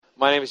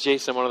My name is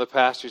Jason. I'm one of the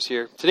pastors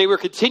here. Today we're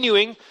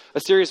continuing a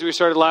series that we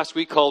started last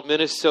week called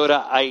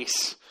Minnesota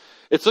Ice.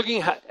 It's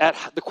looking at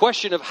the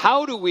question of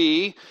how do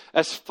we,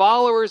 as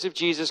followers of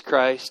Jesus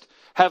Christ,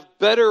 have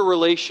better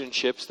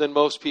relationships than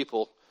most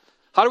people?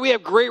 How do we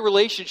have great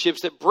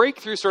relationships that break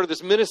through sort of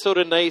this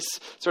Minnesota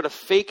nice, sort of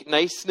fake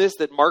niceness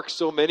that marks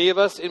so many of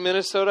us in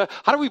Minnesota?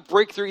 How do we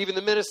break through even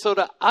the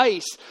Minnesota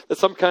ice that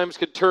sometimes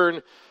could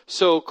turn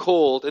so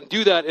cold, and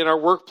do that in our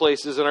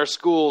workplaces, in our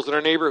schools, in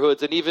our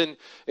neighborhoods, and even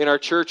in our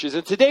churches?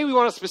 And today we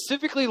want to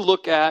specifically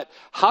look at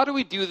how do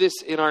we do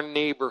this in our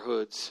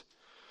neighborhoods,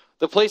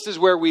 the places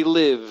where we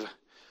live,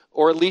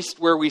 or at least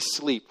where we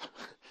sleep.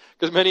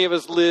 Because many of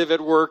us live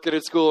at work and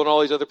at school and all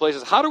these other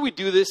places. How do we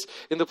do this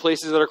in the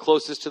places that are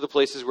closest to the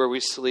places where we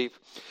sleep?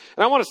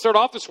 And I want to start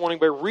off this morning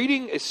by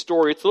reading a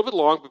story. It's a little bit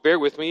long, but bear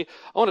with me.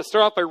 I want to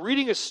start off by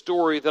reading a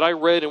story that I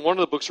read in one of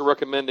the books we're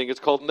recommending.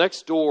 It's called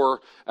Next Door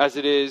as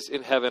It Is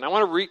in Heaven. I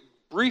want to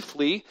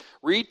briefly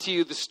read to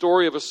you the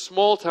story of a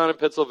small town in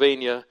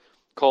Pennsylvania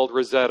called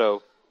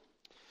Roseto.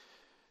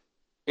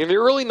 In the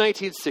early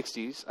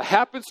 1960s, a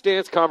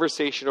happenstance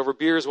conversation over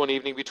beers one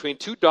evening between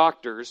two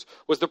doctors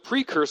was the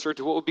precursor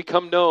to what would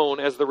become known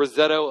as the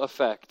Roseto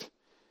effect.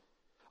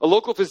 A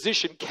local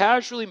physician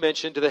casually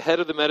mentioned to the head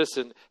of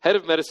medicine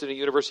at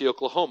University of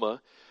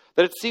Oklahoma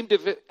that it seemed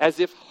as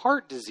if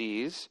heart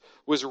disease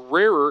was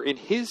rarer in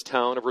his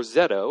town of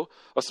Roseto,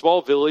 a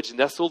small village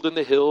nestled in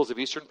the hills of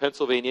eastern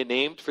Pennsylvania,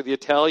 named for the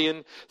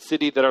Italian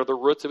city that are the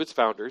roots of its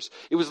founders.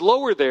 It was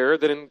lower there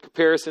than in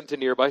comparison to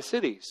nearby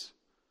cities.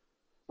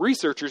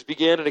 Researchers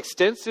began an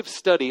extensive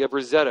study of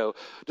Roseto,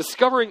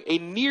 discovering a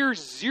near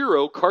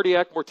zero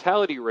cardiac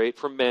mortality rate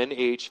for men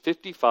aged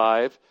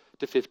 55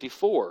 to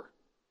 54.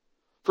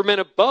 For men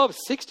above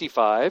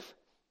 65,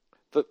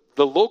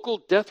 the local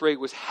death rate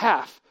was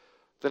half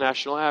the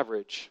national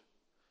average.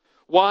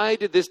 Why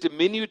did this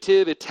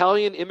diminutive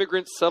Italian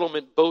immigrant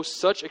settlement boast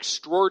such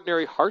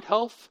extraordinary heart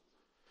health?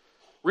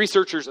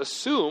 Researchers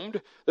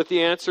assumed that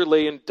the answer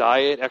lay in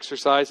diet,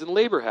 exercise, and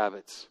labor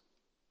habits.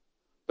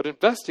 But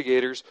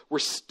investigators were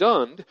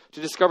stunned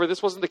to discover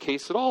this wasn't the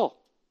case at all.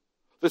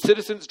 The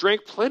citizens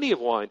drank plenty of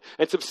wine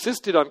and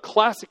subsisted on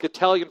classic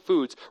Italian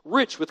foods,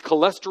 rich with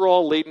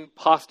cholesterol-laden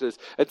pastas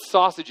and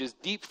sausages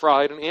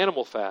deep-fried in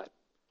animal fat.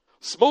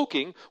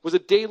 Smoking was a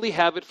daily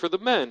habit for the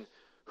men,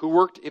 who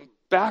worked in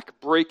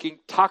back-breaking,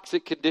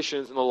 toxic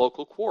conditions in the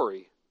local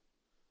quarry.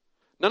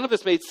 None of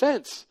this made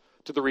sense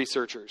to the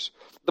researchers.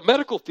 The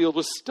medical field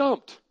was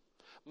stumped.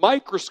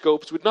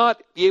 Microscopes would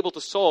not be able to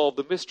solve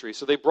the mystery,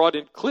 so they brought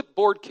in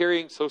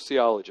clipboard-carrying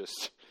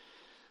sociologists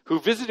who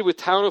visited with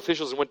town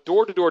officials and went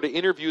door to door to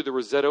interview the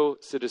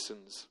Roseto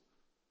citizens.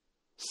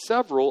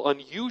 Several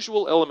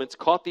unusual elements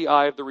caught the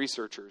eye of the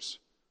researchers.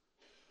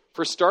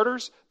 For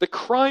starters, the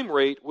crime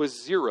rate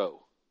was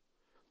zero,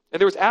 and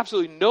there was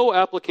absolutely no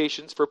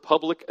applications for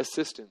public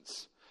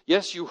assistance.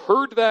 Yes, you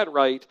heard that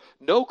right.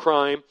 No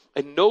crime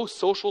and no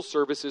social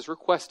services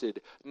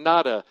requested.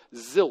 Nada.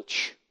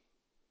 Zilch.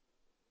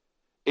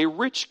 A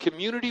rich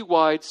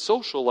community-wide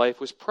social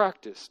life was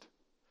practiced,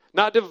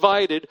 not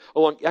divided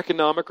along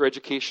economic or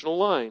educational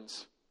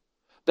lines.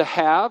 The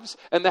haves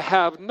and the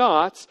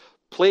have-nots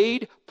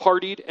played,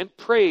 partied, and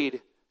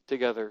prayed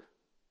together.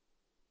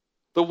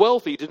 The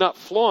wealthy did not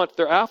flaunt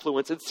their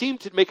affluence and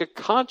seemed to make a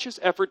conscious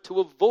effort to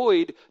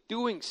avoid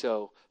doing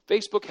so.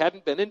 Facebook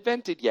hadn't been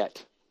invented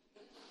yet.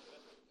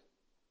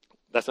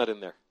 That's not in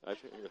there.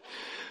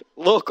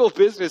 Local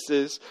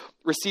businesses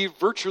received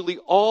virtually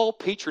all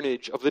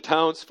patronage of the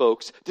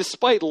townsfolks,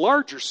 despite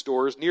larger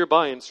stores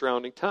nearby in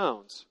surrounding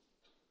towns.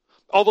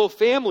 Although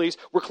families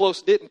were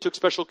close-knit and took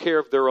special care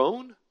of their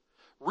own,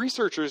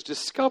 researchers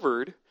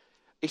discovered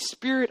a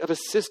spirit of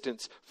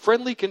assistance,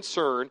 friendly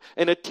concern,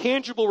 and a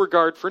tangible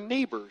regard for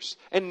neighbors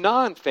and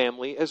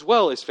non-family as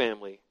well as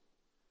family.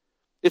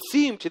 It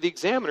seemed to the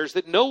examiners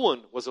that no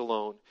one was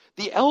alone.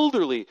 The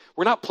elderly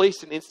were not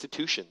placed in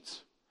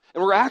institutions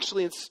and were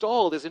actually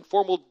installed as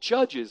informal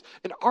judges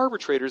and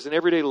arbitrators in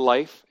everyday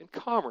life and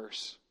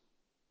commerce.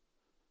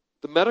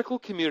 The medical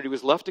community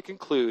was left to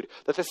conclude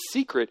that the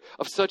secret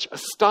of such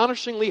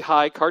astonishingly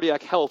high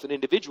cardiac health in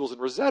individuals in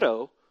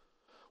Roseto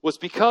was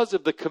because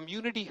of the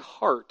community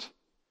heart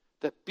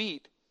that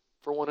beat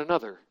for one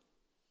another.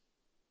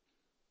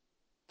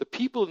 The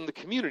people in the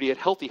community had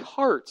healthy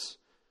hearts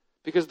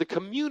because the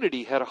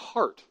community had a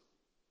heart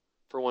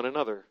for one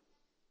another.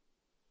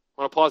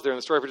 I want to pause there in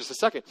the story for just a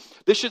second.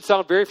 This should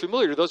sound very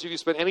familiar to those of you who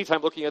spend any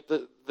time looking at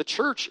the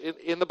church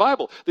in the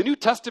Bible. The New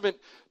Testament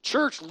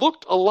church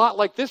looked a lot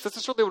like this. This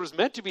is certainly what it was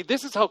meant to be.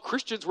 This is how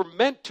Christians were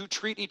meant to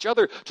treat each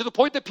other, to the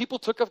point that people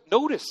took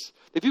notice.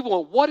 The people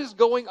went, what is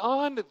going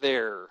on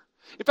there?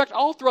 In fact,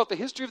 all throughout the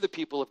history of the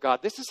people of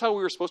God, this is how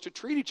we were supposed to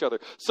treat each other.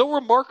 So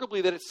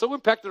remarkably that it so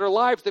impacted our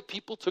lives that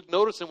people took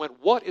notice and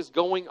went, what is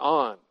going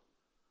on?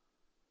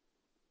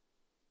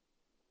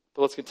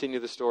 But let's continue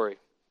the story.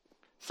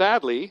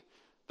 Sadly,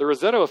 the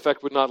Roseto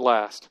effect would not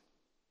last.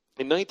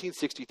 In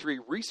 1963,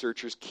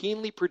 researchers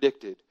keenly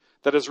predicted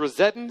that as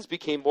Rosetans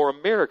became more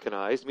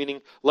Americanized,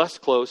 meaning less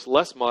close,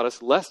 less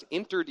modest, less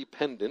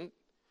interdependent,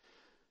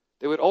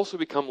 they would also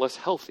become less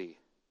healthy.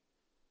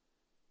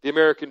 The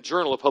American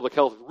Journal of Public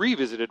Health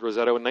revisited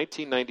Roseto in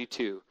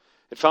 1992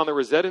 and found that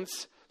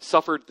residents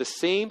suffered the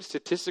same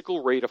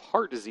statistical rate of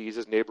heart disease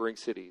as neighboring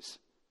cities.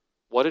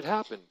 What had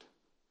happened?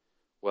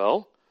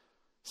 Well,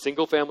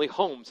 single-family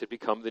homes had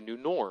become the new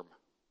norm.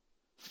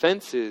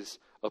 Fences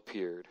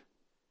appeared,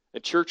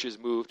 and churches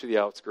moved to the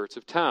outskirts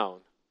of town.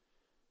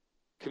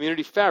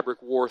 Community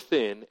fabric wore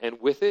thin, and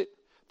with it,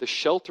 the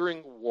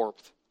sheltering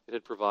warmth it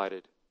had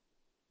provided.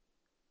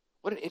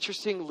 What an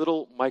interesting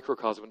little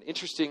microcosm, an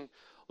interesting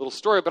little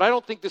story. But I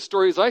don't think this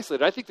story is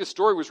isolated. I think this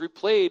story was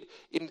replayed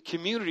in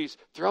communities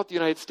throughout the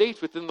United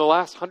States within the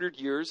last 100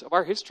 years of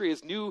our history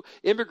as new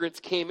immigrants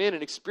came in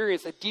and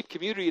experienced that deep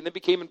community and then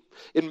became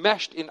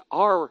enmeshed in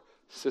our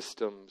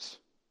systems.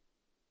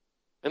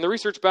 And the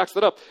research backs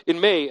that up. In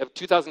May of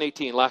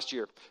 2018, last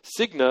year,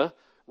 Cigna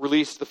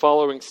released the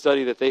following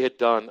study that they had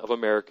done of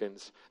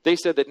Americans. They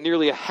said that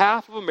nearly a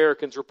half of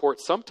Americans report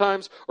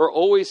sometimes or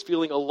always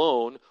feeling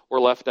alone or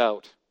left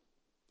out.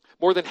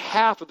 More than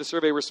half of the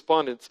survey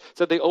respondents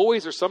said they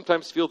always or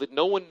sometimes feel that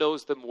no one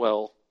knows them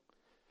well.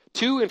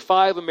 2 in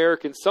 5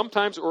 Americans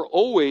sometimes or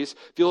always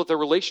feel that their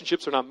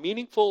relationships are not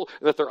meaningful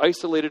and that they're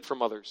isolated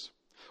from others.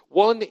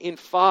 1 in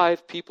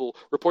 5 people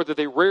report that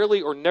they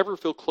rarely or never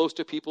feel close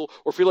to people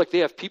or feel like they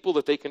have people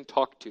that they can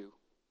talk to.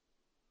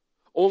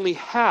 Only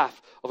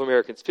half of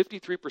Americans,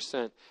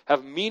 53%,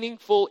 have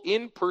meaningful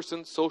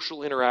in-person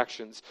social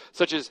interactions,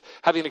 such as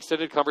having an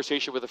extended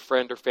conversation with a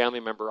friend or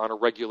family member on a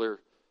regular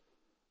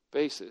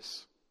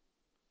basis.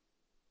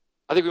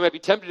 I think we might be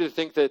tempted to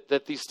think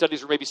that these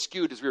studies were maybe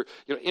skewed as we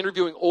were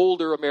interviewing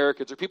older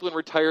Americans or people in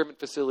retirement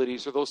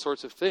facilities or those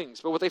sorts of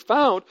things. But what they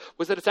found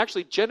was that it's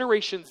actually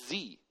Generation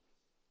Z,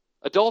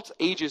 adults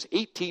ages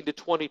 18 to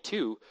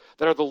 22,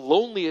 that are the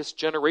loneliest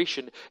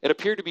generation and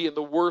appear to be in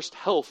the worst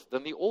health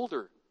than the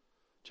older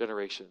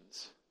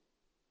generations.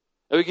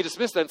 And we can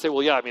dismiss that and say,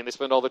 well, yeah, they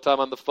spend all their time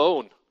on the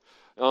phone,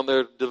 on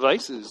their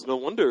devices. No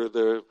wonder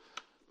they're...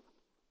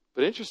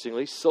 But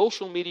interestingly,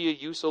 social media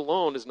use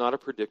alone is not a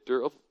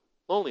predictor of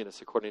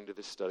loneliness, according to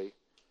this study.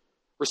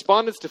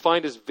 Respondents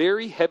defined as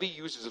very heavy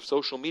users of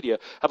social media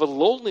have a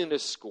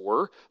loneliness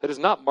score that is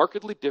not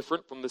markedly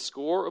different from the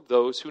score of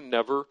those who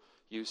never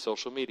use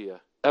social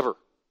media, ever.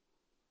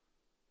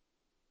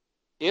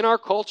 In our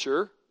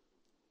culture,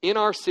 in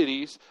our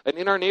cities, and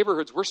in our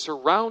neighborhoods, we're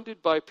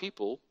surrounded by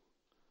people,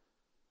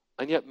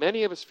 and yet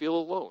many of us feel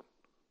alone.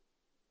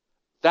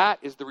 That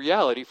is the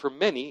reality for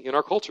many in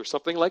our culture,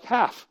 something like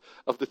half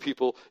of the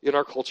people in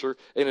our culture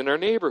and in our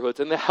neighborhoods.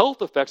 And the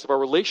health effects of our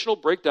relational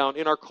breakdown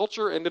in our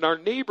culture and in our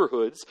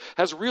neighborhoods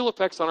has real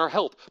effects on our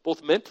health,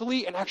 both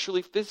mentally and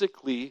actually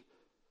physically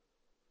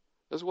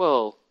as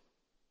well.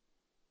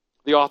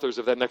 The authors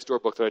of that Next Door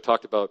book that I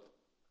talked about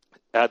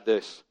add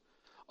this: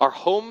 our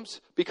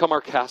homes become our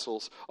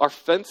castles, our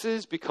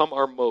fences become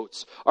our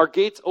moats, our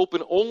gates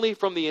open only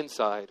from the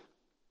inside.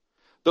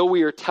 Though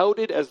we are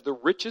touted as the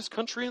richest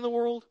country in the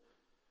world,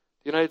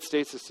 the United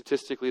States is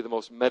statistically the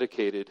most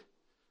medicated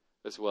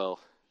as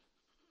well.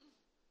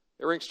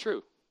 It rings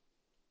true.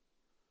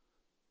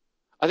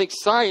 I think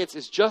science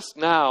is just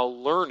now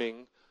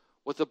learning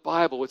what the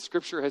Bible, what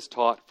Scripture has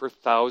taught for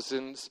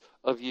thousands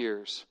of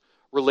years.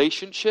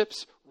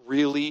 Relationships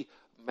really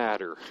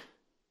matter.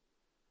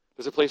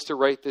 There's a place to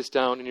write this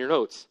down in your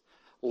notes.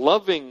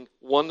 Loving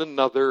one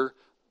another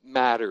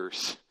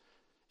matters.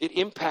 It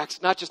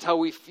impacts not just how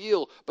we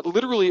feel, but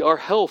literally our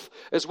health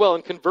as well.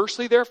 And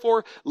conversely,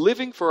 therefore,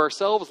 living for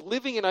ourselves,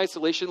 living in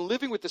isolation,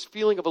 living with this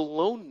feeling of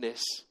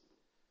aloneness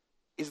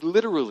is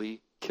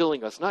literally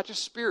killing us, not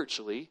just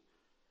spiritually,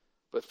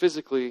 but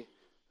physically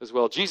as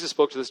well. Jesus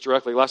spoke to this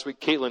directly. Last week,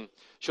 Caitlin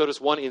showed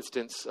us one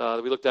instance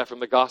that we looked at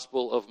from the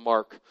Gospel of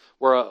Mark,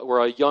 where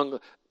a young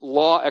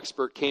law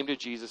expert came to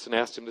Jesus and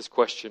asked him this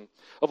question: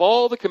 of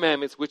all the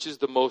commandments, which is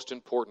the most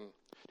important?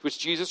 To which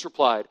Jesus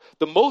replied,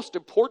 the most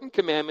important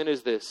commandment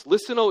is this: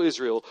 listen, O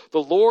Israel,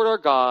 the Lord our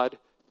God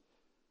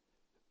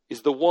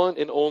is the one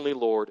and only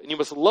Lord. And you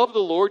must love the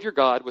Lord your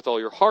God with all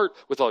your heart,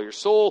 with all your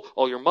soul,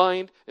 all your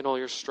mind, and all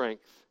your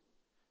strength.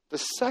 The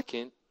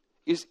second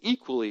is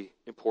equally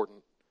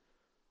important.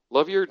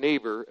 Love your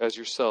neighbor as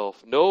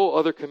yourself. No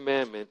other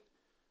commandment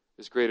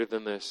is greater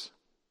than this.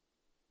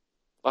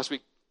 Last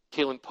week,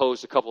 Caitlin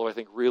posed a couple of, I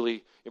think,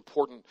 really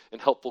important and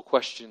helpful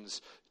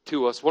questions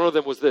to us. One of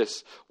them was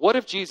this: what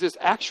if Jesus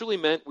actually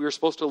meant we were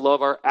supposed to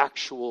love our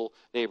actual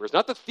neighbors?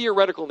 Not the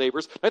theoretical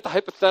neighbors, not the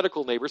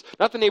hypothetical neighbors,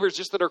 not the neighbors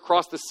just that are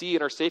across the sea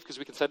and are safe because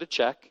we can send a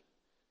check,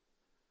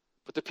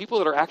 but the people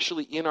that are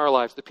actually in our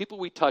lives, the people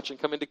we touch and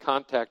come into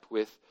contact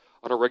with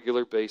on a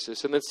regular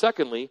basis. And then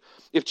secondly,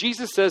 if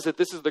Jesus says that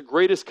this is the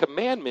greatest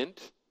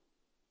commandment,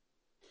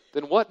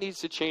 then what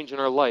needs to change in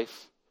our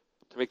life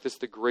to make this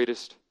the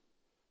greatest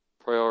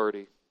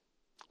priority?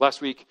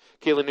 Last week,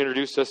 Caitlin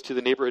introduced us to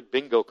the neighborhood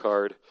bingo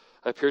card.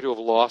 I appear to have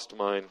lost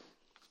mine.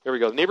 There we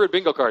go. The neighborhood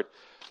bingo card.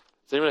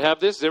 Does anyone have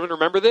this? Does anyone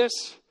remember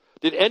this?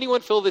 Did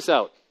anyone fill this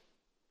out?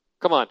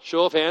 Come on,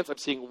 show of hands. I'm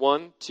seeing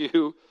 1,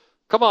 2.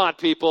 Come on,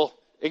 people.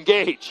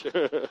 Engage.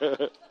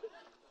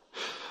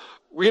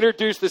 we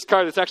introduced this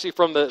card that's actually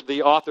from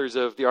the authors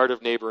of The Art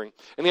of Neighboring.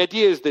 And the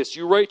idea is this.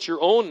 You write your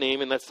own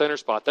name in that center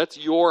spot. That's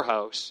your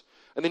house.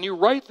 And then you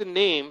write the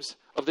names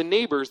of the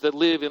neighbors that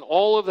live in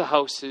all of the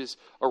houses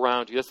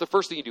around you. That's the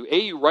first thing you do.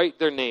 You write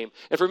their name.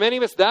 And for many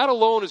of us, that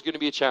alone is going to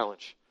be a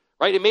challenge,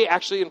 right? It may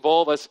actually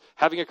involve us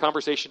having a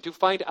conversation to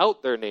find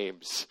out their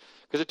names.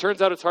 Because it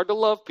turns out it's hard to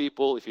love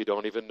people if you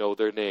don't even know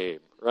their name,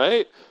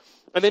 right?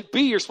 And then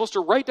B, you're supposed to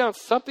write down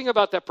something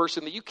about that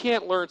person that you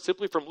can't learn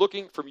simply from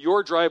looking from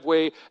your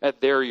driveway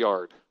at their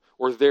yard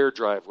or their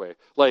driveway.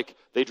 Like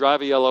they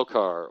drive a yellow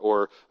car,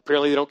 or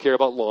apparently they don't care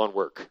about lawn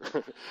work.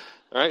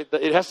 All right?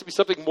 It has to be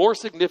something more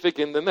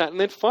significant than that. And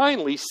then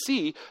finally,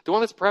 C, the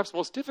one that's perhaps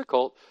most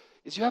difficult,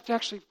 is you have to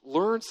actually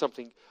learn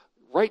something,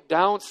 write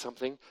down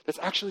something that's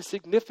actually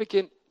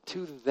significant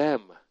to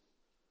them.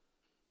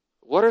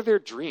 What are their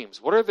dreams?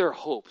 What are their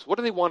hopes? What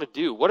do they want to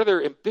do? What are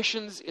their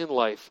ambitions in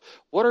life?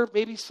 What are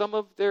maybe some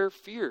of their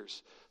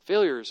fears,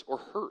 failures, or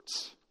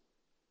hurts?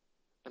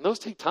 And those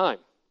take time.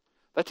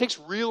 That takes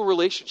real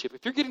relationship.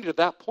 If you're getting to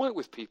that point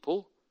with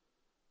people,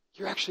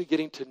 you're actually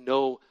getting to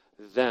know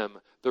them,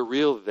 the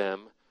real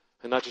them,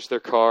 and not just their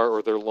car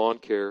or their lawn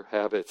care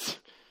habits.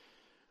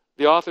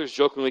 The authors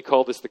jokingly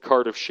call this the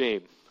card of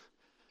shame.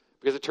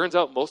 Because it turns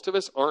out most of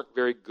us aren't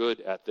very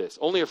good at this.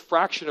 Only a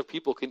fraction of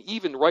people can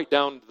even write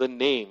down the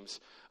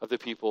names of the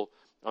people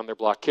on their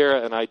block.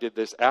 Kara and I did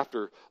this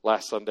after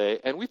last Sunday,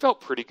 and we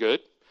felt pretty good.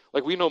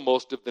 Like, we know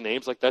most of the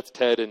names. Like, that's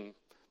Ted and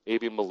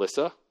maybe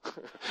Melissa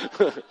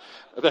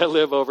that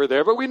live over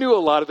there. But we knew a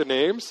lot of the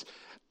names.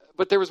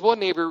 But there was one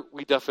neighbor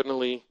we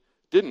definitely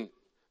didn't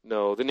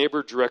know, the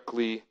neighbor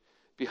directly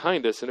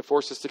behind us. And it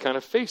forced us to kind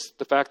of face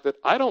the fact that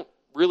I don't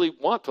really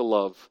want to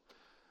love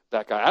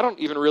that guy. I don't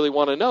even really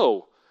want to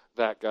know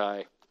that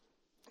guy.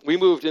 We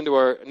moved into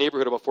our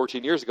neighborhood about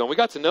 14 years ago, and we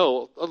got to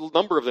know a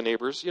number of the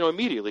neighbors,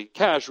 immediately,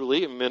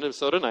 casually, in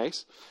Minnesota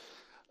nice.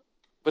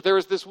 But there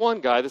was this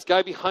one guy, this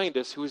guy behind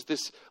us, who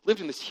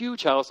lived in this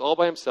huge house all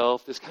by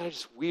himself, this kind of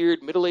just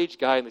weird middle-aged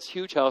guy in this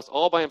huge house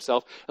all by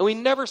himself, and we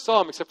never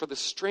saw him except for the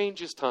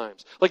strangest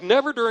times. Like,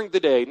 never during the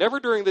day, never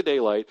during the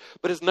daylight,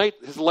 but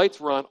his lights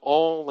were on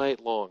all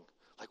night long.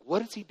 Like,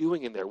 what is he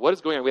doing in there? What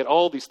is going on? We had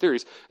all these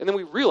theories. And then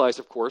we realized,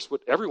 of course,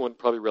 what everyone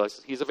probably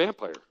realizes, he's a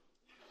vampire.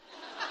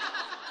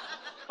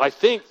 I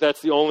think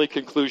that's the only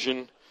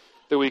conclusion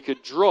that we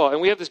could draw.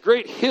 And we have this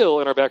great hill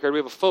in our backyard. We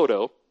have a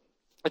photo.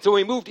 And so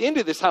when we moved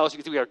into this house, you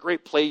can see we got a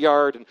great play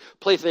yard and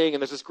play thing,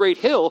 and there's this great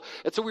hill.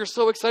 And so we were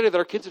so excited that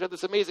our kids would have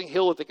this amazing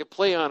hill that they could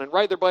play on and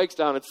ride their bikes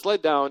down and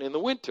sled down in the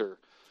winter.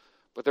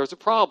 But there was a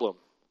problem.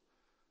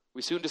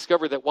 We soon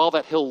discovered that while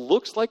that hill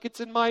looks like it's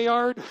in my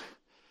yard,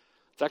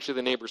 it's actually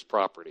the neighbor's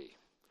property.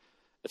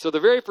 And so the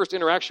very first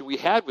interaction we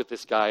had with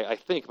this guy, I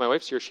think, my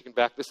wife's here, she can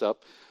back this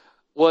up,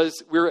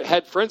 was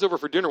had friends over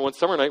for dinner one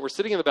summer night. We're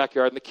sitting in the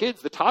backyard, and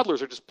the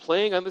toddlers are just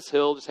playing on this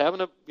hill, just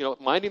having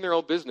minding their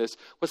own business.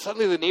 When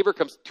suddenly the neighbor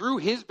comes through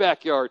his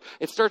backyard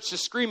and starts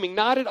just screaming,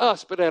 not at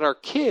us, but at our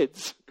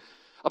kids,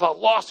 about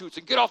lawsuits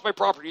and get off my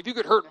property if you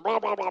get hurt and blah,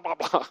 blah, blah, blah,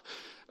 blah.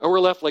 And we're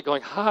left like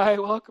going, hi,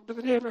 welcome to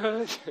the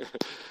neighborhood.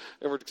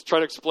 And we're trying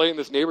to explain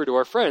this neighbor to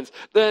our friends.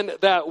 Then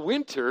that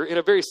winter, in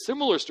a very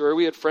similar story,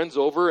 we had friends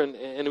over, and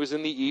it was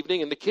in the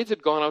evening, and the kids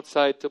had gone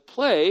outside to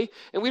play,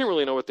 and we didn't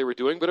really know what they were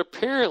doing, but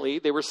apparently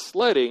they were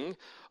sledding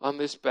on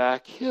this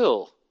back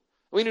hill.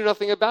 We knew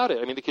nothing about it.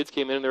 I mean, the kids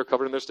came in, and they were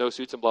covered in their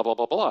snowsuits and blah, blah,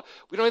 blah, blah.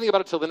 We don't know anything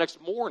about it until the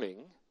next morning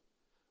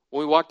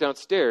when we walked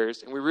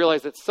downstairs, and we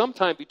realized that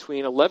sometime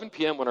between 11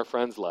 p.m. when our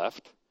friends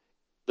left,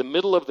 the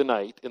middle of the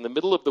night, in the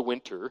middle of the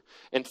winter,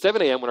 and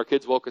 7 a.m. when our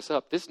kids woke us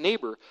up, this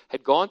neighbor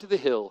had gone to the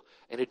hill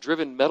and had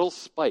driven metal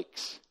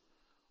spikes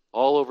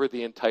all over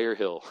the entire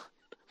hill.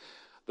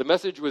 The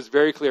message was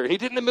very clear. And he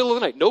did it in the middle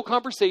of the night. No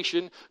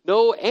conversation,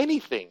 no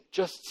anything,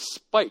 just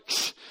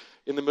spikes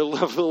in the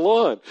middle of the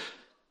lawn.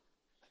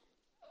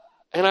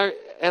 And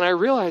I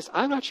realized,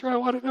 I'm not sure I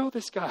want to know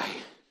this guy.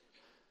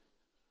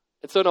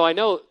 And so, no, I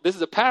know this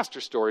is a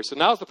pastor story, so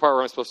now's the part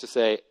where I'm supposed to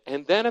say,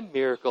 and then a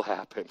miracle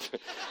happened.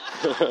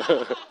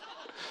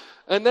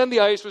 And then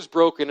the ice was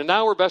broken, and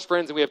now we're best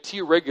friends, and we have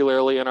tea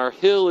regularly, and our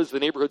hill is the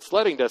neighborhood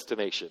sledding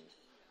destination.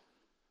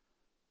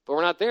 But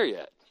we're not there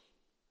yet.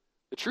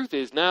 The truth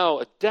is, now,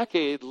 a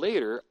decade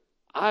later,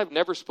 I've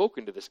never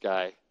spoken to this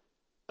guy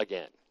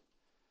again.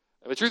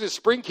 And the truth is,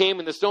 spring came,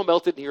 and the snow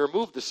melted, and he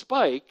removed the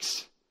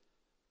spikes,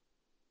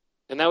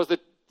 and that was the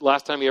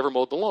last time he ever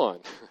mowed the lawn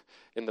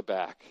in the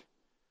back.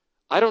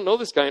 I don't know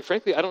this guy, and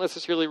frankly, I don't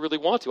necessarily really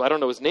want to. I don't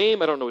know his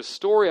name. I don't know his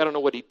story. I don't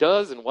know what he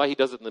does and why he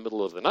does it in the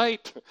middle of the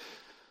night.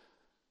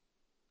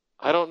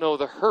 I don't know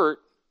the hurt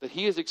that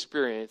he has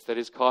experienced that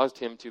has caused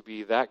him to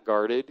be that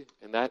guarded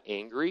and that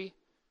angry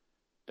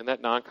and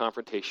that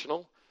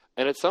non-confrontational.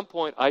 And at some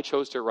point, I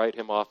chose to write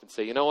him off and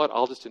say, you know what,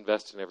 I'll just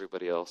invest in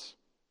everybody else.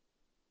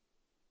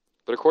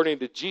 But according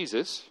to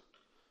Jesus,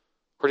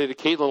 according to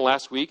Caitlin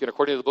last week, and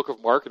according to the book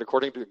of Mark, and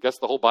according to, I guess,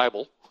 the whole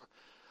Bible,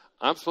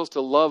 I'm supposed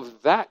to love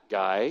that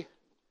guy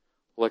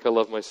like I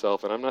love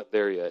myself, and I'm not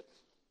there yet.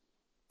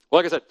 Well,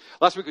 like I said,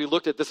 last week we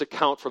looked at this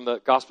account from the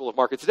Gospel of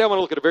Mark. And today I want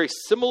to look at a very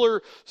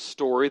similar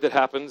story that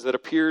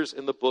appears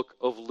in the book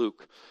of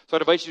Luke. So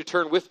I'd invite you to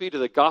turn with me to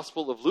the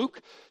Gospel of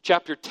Luke,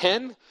 chapter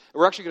 10. And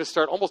we're actually going to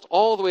start almost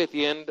all the way at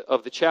the end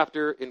of the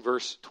chapter in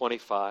verse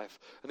 25.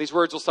 And these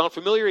words will sound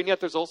familiar, and yet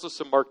there's also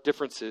some marked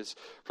differences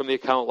from the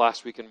account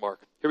last week in Mark.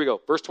 Here we go,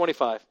 verse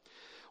 25.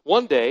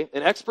 One day,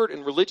 an expert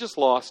in religious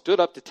law stood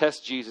up to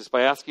test Jesus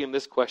by asking him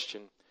this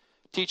question: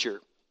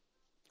 "Teacher,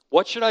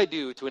 what should I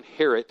do to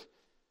inherit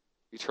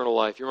eternal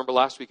life?" You remember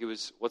last week it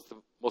was, what's the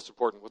most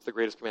important? What's the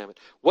greatest commandment?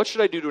 What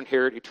should I do to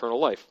inherit eternal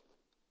life?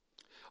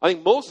 I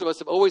think most of us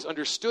have always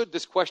understood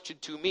this question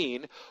to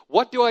mean,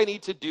 what do I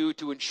need to do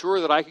to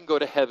ensure that I can go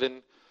to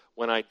heaven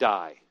when I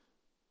die?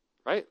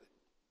 Right?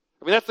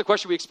 I mean, that's the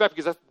question we expect,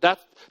 because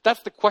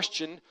that's the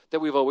question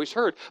that we've always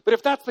heard. But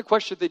if that's the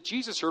question that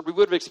Jesus heard, we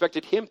would have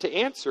expected him to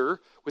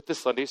answer with the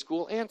Sunday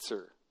school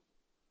answer.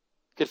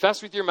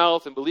 Confess with your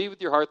mouth and believe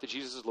with your heart that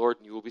Jesus is Lord,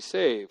 and you will be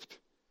saved.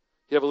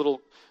 You have a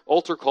little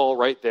altar call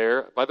right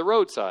there by the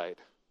roadside.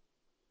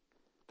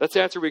 That's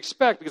the answer we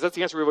expect, because that's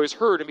the answer we've always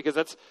heard, and because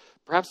that's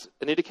perhaps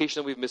an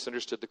indication that we've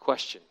misunderstood the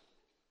question.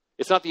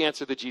 It's not the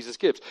answer that Jesus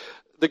gives.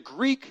 The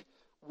Greek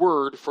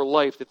word for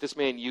life that this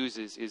man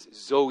uses is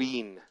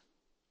zoin,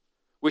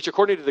 which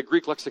according to the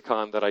Greek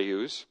lexicon that I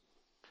use,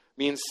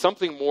 means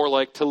something more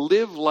like to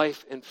live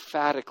life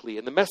emphatically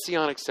in the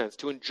messianic sense,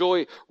 to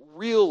enjoy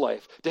real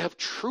life, to have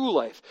true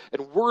life,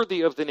 and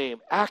worthy of the name,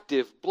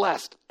 active,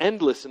 blessed,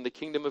 endless in the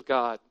kingdom of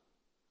God.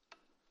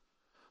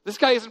 This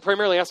guy isn't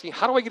primarily asking,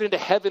 how do I get into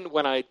heaven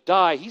when I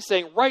die? He's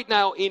saying, right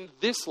now in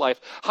this life,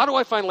 how do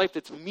I find life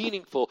that's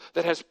meaningful,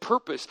 that has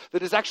purpose,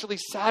 that is actually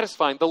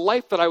satisfying, the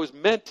life that I was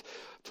meant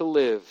to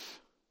live?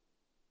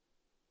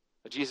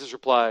 And Jesus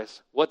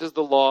replies, what does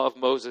the law of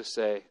Moses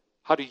say?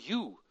 How do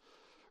you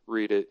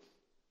read it?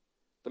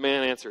 The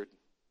man answered.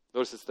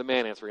 Notice it's the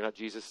man answering, not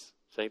Jesus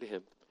saying to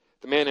him.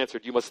 The man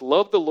answered, you must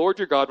love the Lord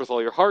your God with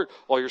all your heart,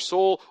 all your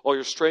soul, all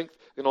your strength,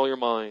 and all your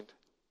mind.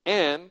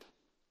 And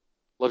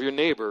love your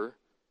neighbor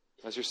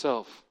as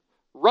yourself.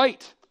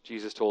 Right,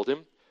 Jesus told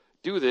him.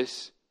 Do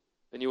this,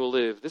 and you will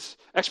live. This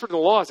expert in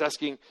the law is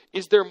asking,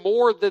 is there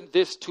more than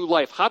this to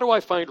life? How do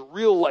I find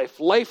real life?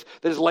 Life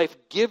that is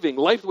life-giving,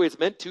 life the way it's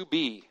meant to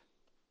be.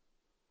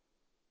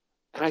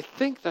 And I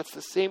think that's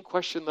the same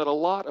question that a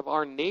lot of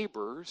our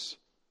neighbors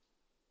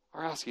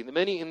are asking, that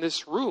many in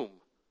this room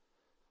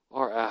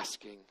are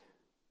asking.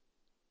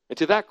 And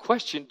to that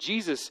question,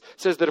 Jesus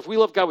says that if we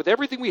love God with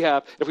everything we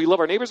have, if we love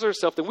our neighbors as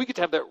ourselves, then we get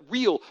to have that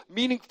real,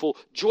 meaningful,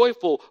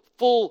 joyful,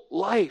 full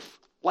life.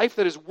 Life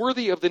that is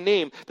worthy of the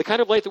name. The kind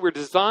of life that we're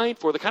designed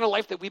for. The kind of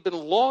life that we've been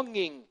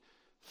longing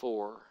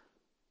for.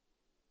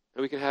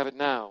 And we can have it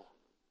now.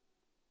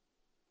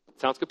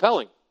 Sounds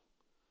compelling.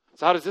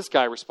 So how does this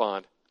guy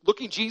respond?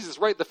 Looking Jesus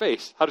right in the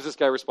face, how does this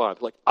guy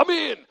respond? Like, I'm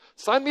in!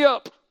 Sign me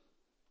up!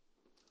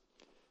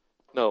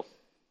 No.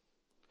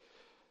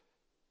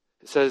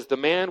 It says, the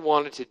man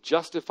wanted to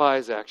justify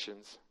his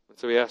actions. And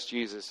so he asked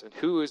Jesus, and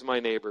who is my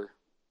neighbor?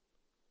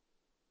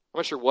 I'm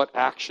not sure what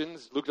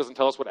actions. Luke doesn't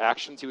tell us what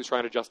actions he was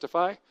trying to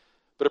justify.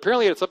 But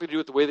apparently it had something to do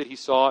with the way that he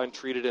saw and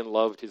treated and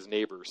loved his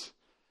neighbors.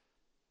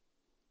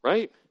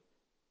 Right?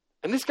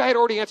 And this guy had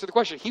already answered the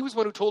question. He was the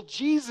one who told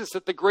Jesus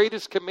that the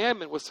greatest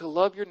commandment was to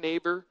love your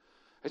neighbor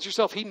as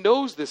yourself. He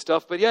knows this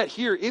stuff, but yet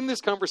here in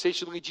this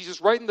conversation, looking Jesus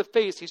right in the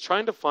face, he's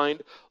trying to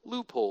find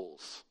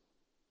loopholes.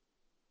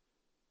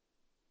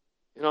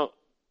 You know,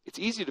 it's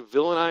easy to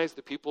villainize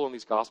the people in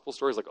these gospel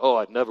stories, like, oh,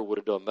 I never would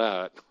have done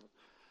that.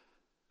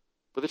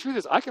 But the truth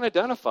is, I can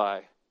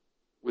identify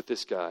with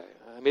this guy.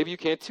 Maybe you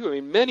can too. I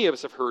mean, many of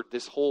us have heard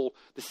the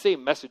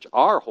same message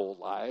our whole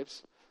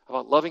lives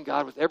about loving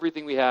God with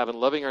everything we have and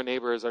loving our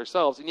neighbor as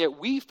ourselves, and yet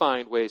we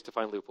find ways to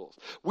find loopholes.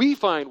 We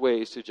find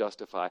ways to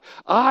justify.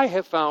 I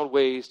have found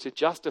ways to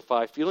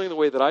justify feeling the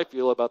way that I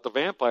feel about the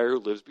vampire who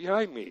lives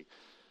behind me.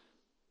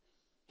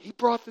 He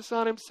brought this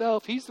on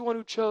himself. He's the one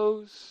who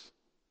chose.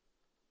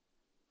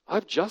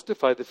 I've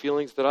justified the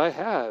feelings that I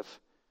have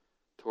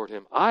toward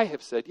him. I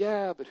have said,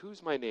 yeah, but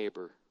who's my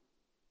neighbor?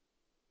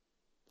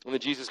 And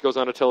then Jesus goes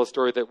on to tell a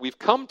story that we've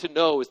come to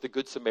know as the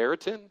Good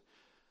Samaritan,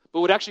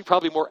 but would actually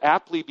probably more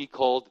aptly be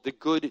called the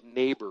good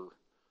neighbor.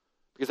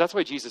 Because that's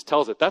why Jesus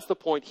tells it. That's the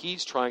point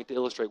he's trying to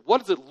illustrate. What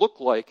does it look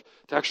like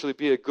to actually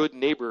be a good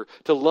neighbor,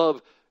 to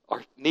love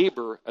our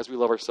neighbor as we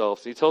love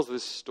ourselves? And he tells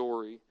this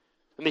story.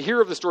 And the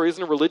hero of the story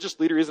isn't a religious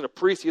leader, he isn't a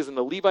priest, he isn't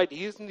a Levite,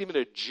 he isn't even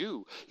a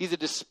Jew. He's a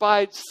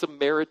despised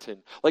Samaritan,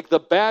 like the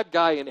bad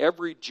guy in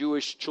every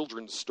Jewish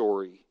children's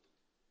story.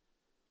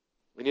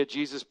 And yet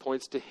Jesus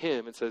points to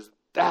him and says,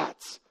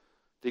 that's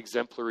the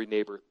exemplary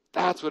neighbor.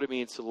 That's what it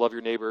means to love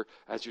your neighbor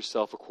as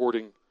yourself,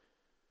 according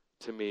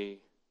to me.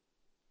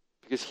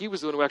 Because he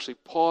was the one who actually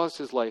paused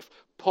his life,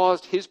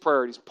 paused his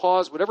priorities,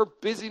 paused whatever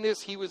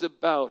busyness he was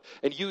about,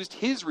 and used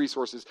his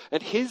resources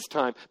and his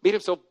time, made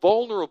himself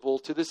vulnerable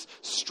to this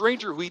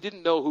stranger who he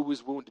didn't know who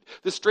was wounded.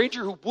 The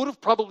stranger who would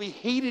have probably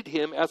hated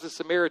him as a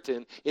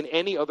Samaritan in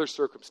any other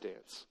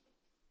circumstance.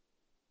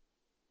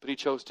 But he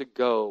chose to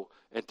go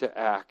and to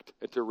act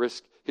and to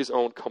risk his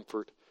own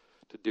comfort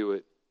to do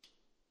it.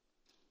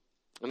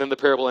 And then the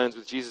parable ends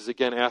with Jesus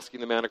again asking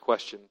the man a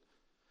question.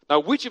 Now,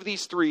 which of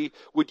these three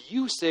would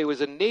you say was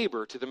a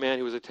neighbor to the man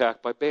who was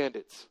attacked by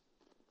bandits?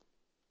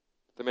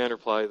 The man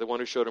replied, the one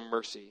who showed him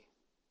mercy.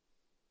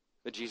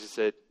 Then Jesus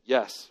said,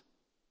 yes.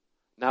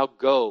 Now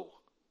go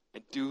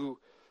and do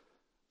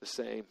the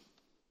same.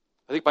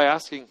 I think by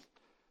asking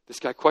this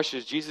guy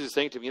questions, Jesus is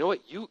saying to him, you know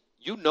what?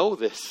 You know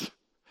this.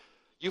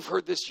 You've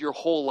heard this your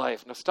whole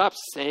life. Now stop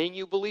saying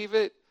you believe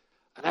it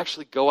and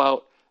actually go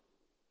out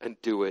and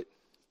do it.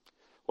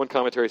 One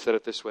commentary said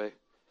it this way.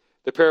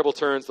 The parable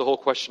turns the whole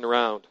question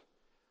around.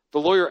 The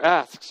lawyer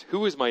asks,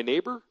 who is my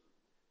neighbor?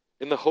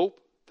 In the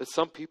hope that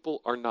some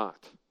people are not.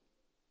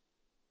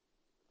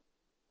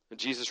 And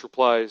Jesus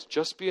replies,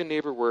 just be a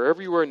neighbor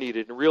wherever you are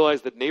needed and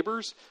realize that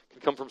neighbors can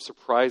come from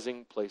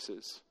surprising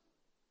places.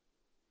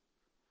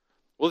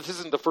 Well, this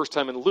isn't the first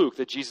time in Luke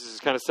that Jesus has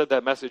kind of said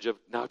that message of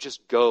now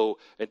just go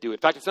and do it. In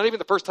fact, it's not even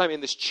the first time in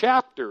this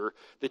chapter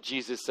that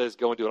Jesus says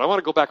go and do it. I want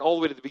to go back all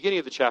the way to the beginning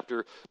of the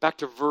chapter, back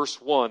to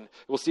verse 1.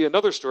 We'll see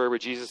another story where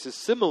Jesus is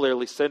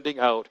similarly sending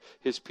out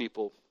his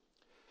people.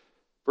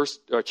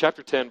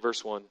 Chapter 10,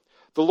 verse 1.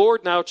 The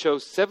Lord now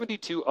chose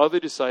 72 other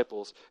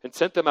disciples and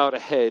sent them out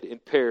ahead in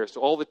pairs to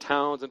all the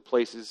towns and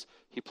places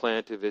he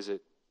planned to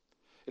visit.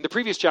 In the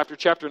previous chapter,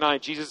 chapter 9,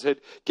 Jesus had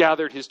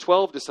gathered his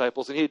 12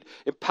 disciples and he had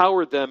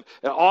empowered them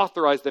and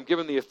authorized them,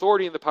 given the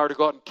authority and the power to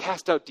go out and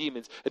cast out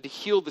demons and to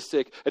heal the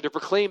sick and to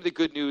proclaim the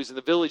good news in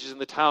the villages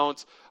and the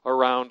towns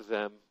around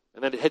them.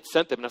 And then it had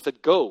sent them and I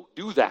said, go,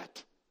 do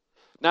that.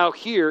 Now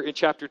here in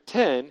chapter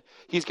 10,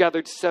 he's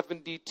gathered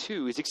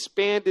 72. He's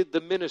expanded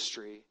the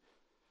ministry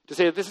to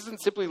say that this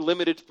isn't simply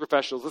limited to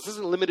professionals. This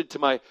isn't limited to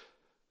my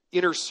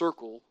inner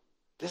circle.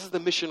 This is the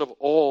mission of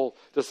all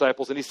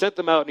disciples. And he sent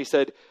them out and he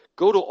said,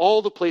 go to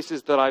all the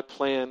places that I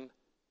plan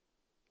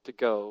to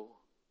go.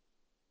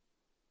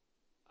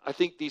 I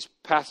think these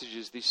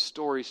passages, these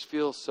stories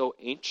feel so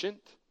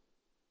ancient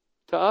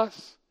to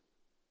us,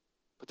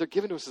 but they're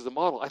given to us as a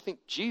model. I think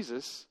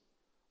Jesus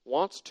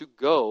wants to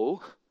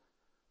go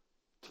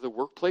to the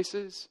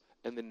workplaces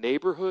and the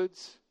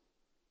neighborhoods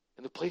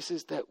and the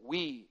places that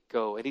we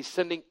go. And he's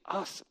sending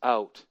us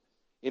out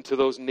into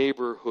those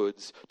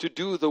neighborhoods to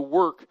do the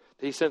work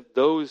that he sent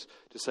those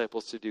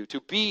disciples to do, to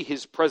be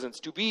his presence,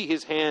 to be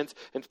his hands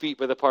and feet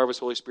by the power of his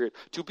Holy Spirit,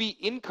 to be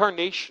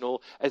incarnational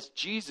as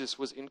Jesus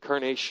was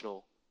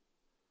incarnational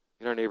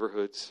in our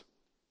neighborhoods.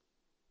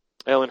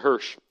 Alan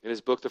Hirsch, in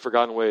his book, The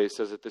Forgotten Ways,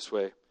 says it this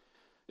way.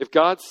 If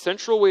God's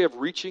central way of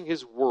reaching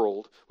his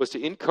world was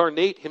to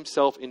incarnate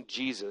himself in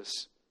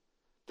Jesus,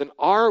 then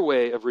our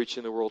way of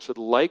reaching the world should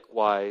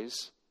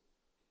likewise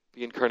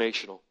be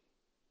incarnational,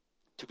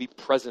 to be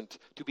present,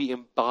 to be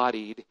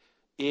embodied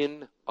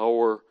in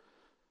our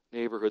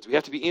neighborhoods. We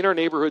have to be in our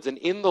neighborhoods and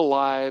in the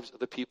lives of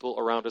the people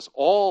around us,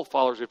 all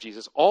followers of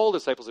Jesus, all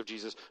disciples of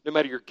Jesus, no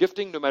matter your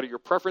gifting, no matter your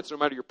preference, no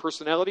matter your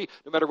personality,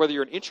 no matter whether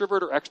you're an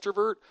introvert or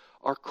extrovert,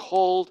 are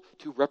called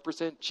to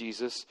represent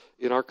Jesus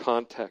in our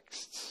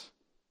contexts.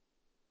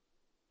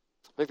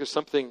 I think there's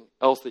something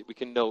else that we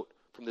can note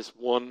from this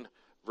one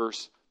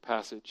verse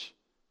passage.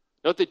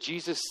 Note that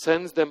Jesus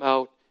sends them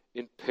out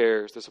in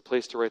pairs. There's a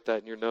place to write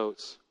that in your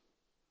notes.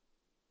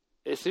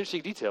 It's an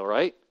interesting detail,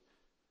 right?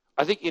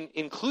 I think in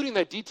including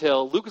that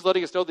detail, Luke is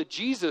letting us know that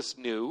Jesus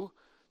knew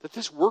that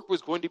this work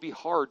was going to be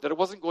hard, that it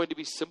wasn't going to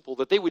be simple,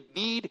 that they would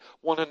need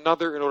one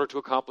another in order to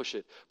accomplish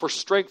it, for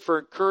strength, for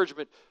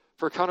encouragement,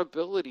 for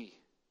accountability.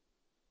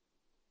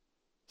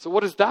 So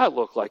what does that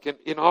look like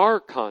in our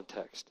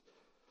context?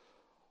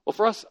 Well,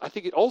 for us, I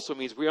think it also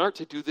means we aren't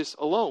to do this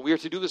alone. We are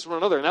to do this with one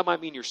another. And that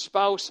might mean your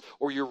spouse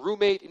or your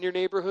roommate in your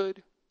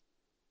neighborhood.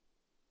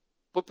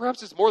 But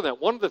perhaps it's more than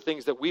that. One of the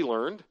things that we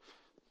learned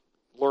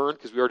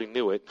because we already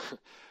knew it,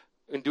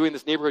 in doing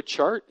this neighborhood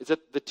chart, is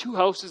that the two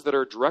houses that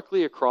are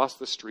directly across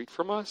the street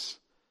from us,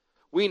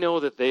 we know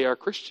that they are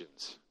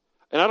Christians.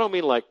 And I don't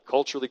mean like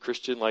culturally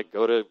Christian, like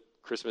go to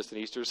Christmas and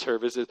Easter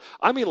services.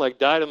 I mean like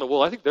dyed in the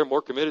wool. I think they're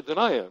more committed than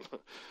I am.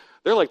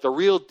 They're like the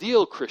real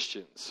deal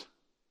Christians.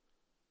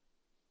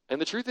 And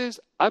the truth is,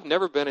 I've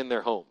never been in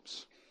their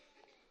homes.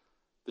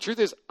 The truth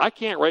is, I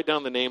can't write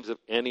down the names of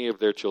any of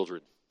their children.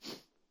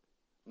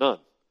 None.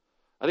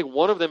 I think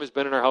one of them has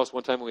been in our house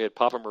one time when we had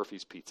Papa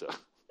Murphy's pizza.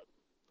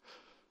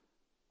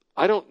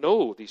 I don't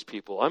know these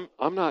people.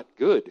 I'm not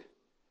good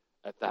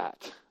at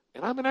that.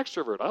 And I'm an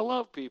extrovert. I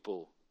love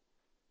people.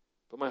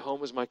 But my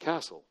home is my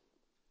castle.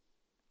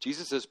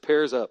 Jesus says,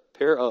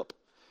 pair up.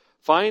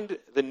 Find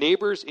the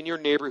neighbors in your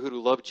neighborhood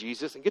who love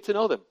Jesus and get to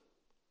know them.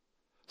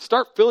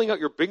 Start filling out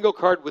your bingo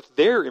card with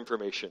their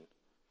information.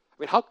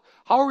 I mean, how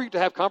are we to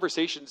have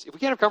conversations? If we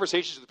can't have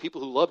conversations with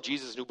people who love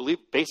Jesus and who believe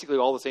basically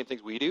all the same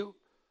things we do,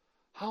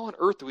 how on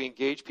earth do we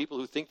engage people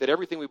who think that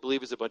everything we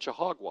believe is a bunch of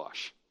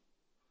hogwash?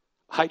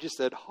 I just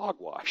said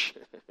hogwash.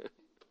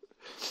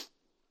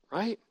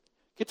 Right?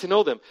 Get to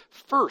know them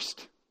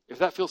first, if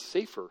that feels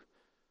safer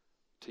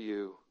to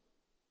you.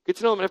 Get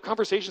to know them and have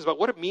conversations about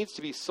what it means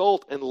to be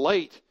salt and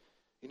light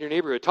in your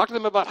neighborhood. Talk to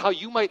them about how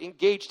you might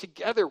engage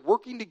together,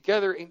 working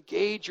together,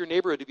 engage your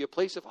neighborhood to be a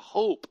place of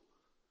hope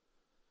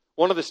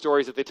One of the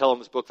stories that they tell in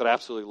this book that I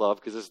absolutely love,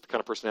 because this is the kind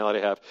of personality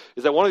I have,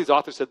 is that one of these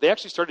authors said they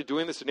actually started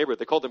doing this in the neighborhood.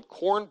 They called them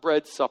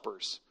cornbread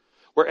suppers,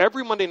 where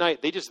every Monday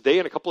night, they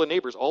and a couple of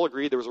neighbors all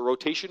agreed there was a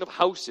rotation of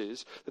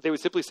houses that they would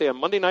simply say, on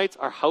Monday nights,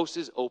 our house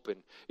is open.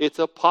 It's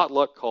a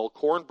potluck called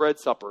cornbread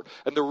supper.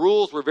 And the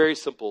rules were very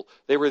simple.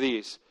 They were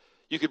these.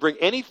 You could bring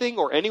anything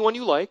or anyone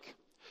you like.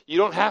 You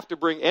don't have to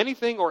bring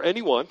anything or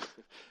anyone.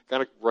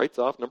 Kind of writes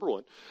off number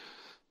one.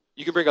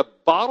 You can bring a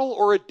bottle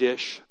or a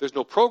dish. There's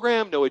no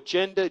program, no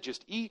agenda.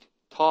 Just eat,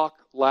 talk,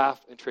 laugh,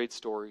 and trade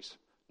stories.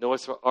 No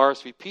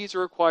RSVPs are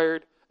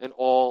required, and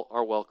all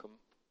are welcome.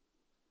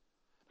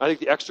 I think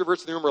the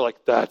extroverts in the room are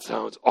like, that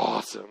sounds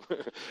awesome.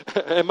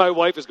 And my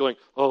wife is going,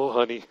 oh,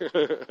 honey.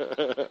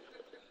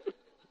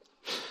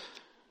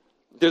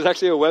 There's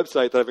actually a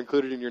website that I've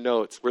included in your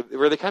notes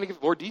where they kind of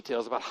give more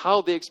details about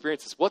how they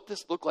experienced this, what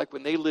this looked like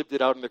when they lived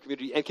it out in their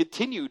community and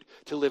continued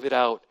to live it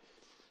out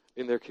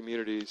in their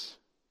communities.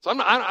 So I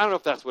don't know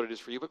if that's what it is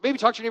for you, but maybe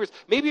talk to your neighbors.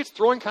 Maybe it's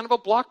throwing kind of a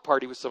block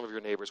party with some of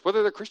your neighbors,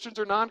 whether they're Christians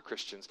or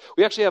non-Christians.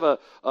 We actually have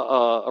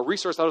a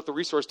resource out at the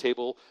resource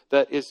table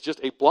that is just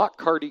a block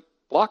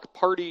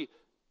party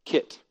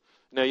kit.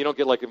 Now, you don't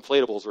get like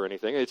inflatables or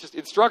anything. It's just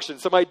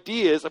instructions, some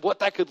ideas of what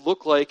that could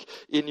look like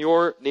in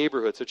your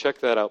neighborhood. So check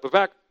that out. But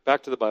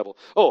back to the Bible.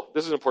 Oh,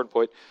 this is an important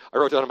point. I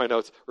wrote down in my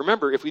notes.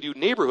 Remember, if we do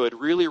neighborhood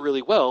really,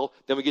 really well,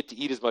 then we get to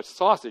eat as much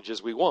sausage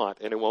as we want,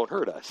 and it won't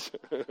hurt us.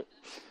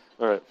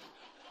 All right.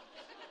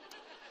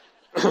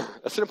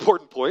 That's an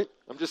important point.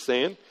 I'm just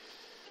saying.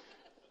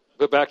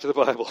 But back to the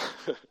Bible.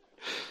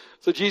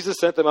 So Jesus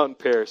sent them out in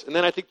pairs. And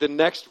then I think the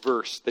next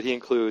verse that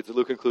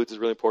Luke includes, is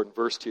really important.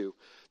 Verse 2.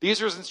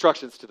 These are his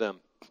instructions to them.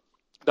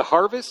 The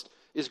harvest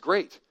is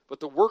great, but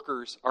the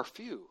workers are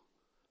few.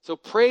 So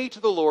pray to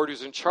the Lord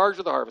who's in charge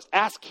of the harvest.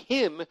 Ask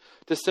him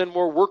to send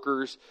more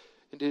workers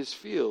into his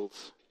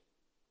fields.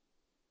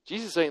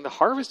 Jesus is saying the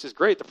harvest is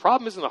great. The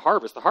problem isn't the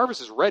harvest. The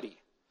harvest is ready.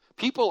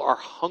 People are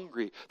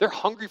hungry. They're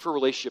hungry for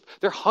relationship.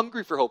 They're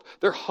hungry for hope.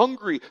 They're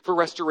hungry for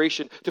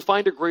restoration, to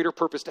find a greater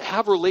purpose, to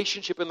have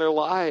relationship in their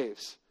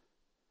lives.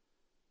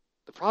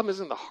 The problem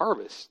isn't the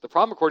harvest. The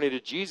problem, according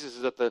to Jesus,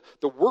 is that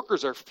the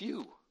workers are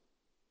few.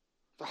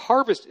 The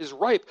harvest is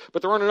ripe,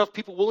 but there aren't enough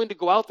people willing to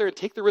go out there and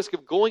take the risk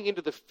of going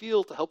into the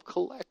field to help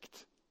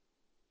collect.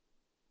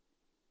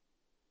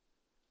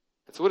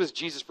 And so what does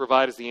Jesus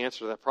provide as the answer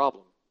to that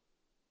problem?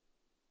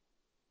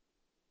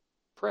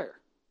 Prayer.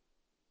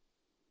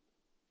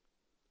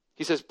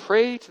 He says,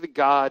 pray to the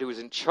God who is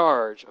in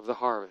charge of the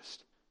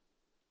harvest.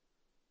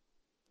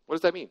 What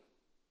does that mean?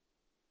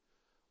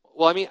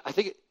 Well, I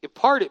think in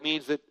part it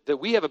means that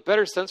we have a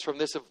better sense from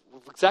this of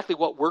exactly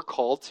what we're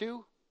called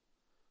to,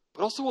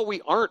 but also what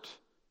we aren't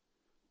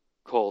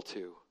called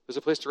to. There's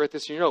a place to write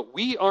this in your note.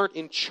 We aren't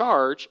in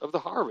charge of the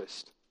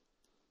harvest.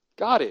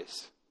 God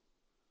is.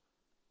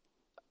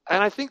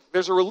 And I think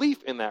there's a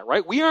relief in that,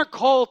 right? We aren't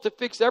called to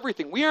fix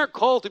everything. We aren't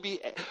called to be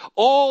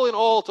all in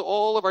all to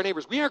all of our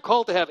neighbors. We aren't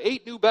called to have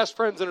 8 new best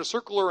friends in a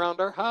circle around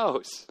our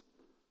house.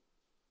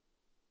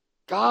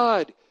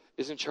 God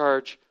is in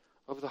charge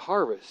of the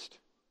harvest.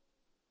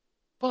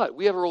 But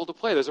we have a role to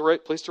play. There's a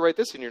right place to write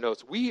this in your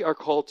notes. We are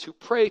called to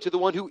pray to the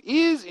one who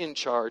is in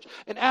charge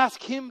and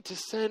ask him to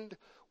send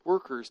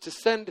workers, to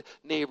send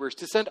neighbors,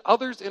 to send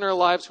others in our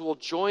lives who will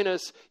join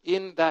us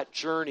in that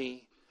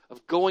journey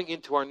of going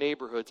into our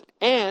neighborhoods.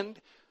 And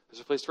there's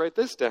a place to write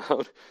this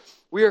down.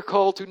 We are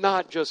called to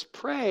not just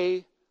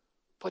pray,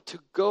 but to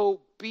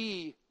go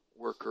be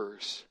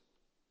workers.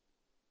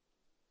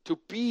 To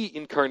be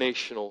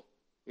incarnational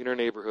in our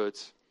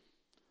neighborhoods.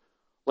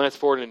 Lance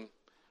Ford and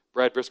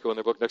Brad Briscoe in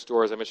their book Next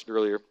Door, as I mentioned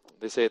earlier,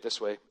 they say it this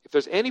way. If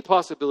there's any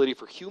possibility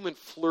for human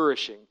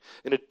flourishing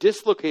in a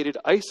dislocated,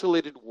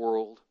 isolated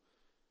world,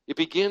 it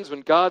begins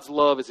when God's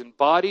love is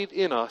embodied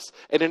in us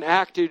and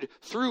enacted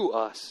through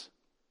us.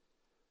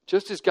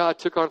 Just as God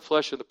took on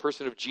flesh in the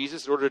person of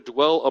Jesus in order to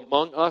dwell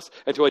among us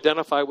and to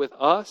identify with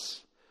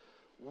us,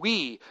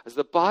 we, as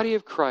the body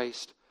of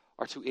Christ,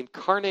 are to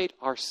incarnate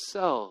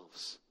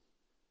ourselves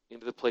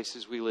into the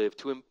places we live,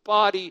 to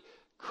embody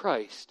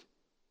Christ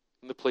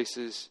in the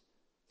places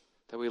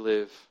that we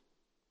live.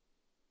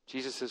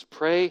 Jesus says,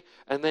 pray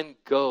and then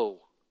go,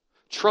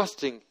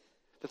 trusting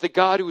that the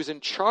God who is in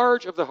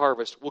charge of the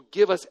harvest will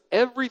give us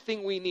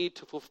everything we need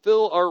to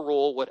fulfill our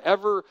role,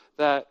 whatever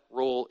that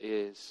role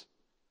is.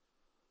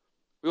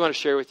 We want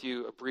to share with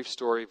you a brief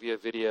story via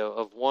video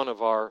of one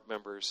of our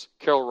members,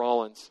 Carol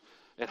Rollins,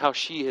 and how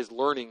she has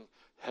learned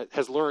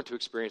to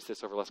experience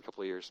this over the last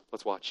couple of years.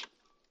 Let's watch.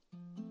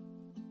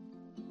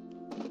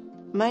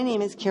 My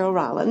name is Carol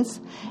Rollins,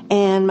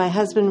 and my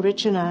husband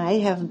Rich and I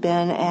have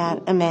been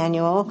at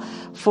Emmanuel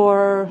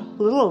for a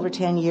little over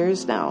 10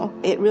 years now.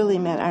 It really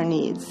met our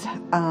needs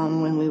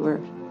when we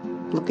were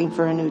looking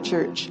for a new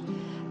church.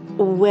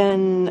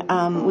 When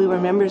we were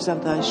members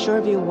of the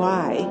Shoreview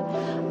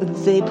Y,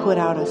 they put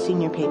out a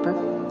senior paper,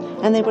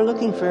 and they were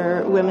looking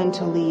for women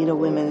to lead a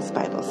women's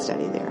Bible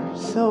study there.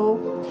 So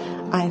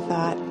I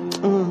thought,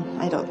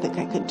 I don't think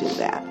I could do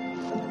that.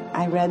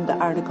 I read the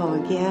article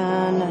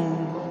again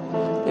and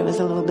there was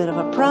a little bit of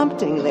a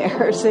prompting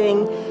there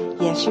saying,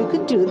 yes, you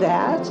could do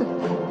that.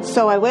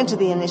 So I went to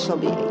the initial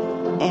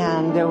meeting,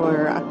 and there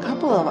were a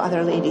couple of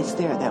other ladies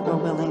there that were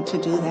willing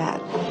to do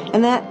that.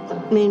 And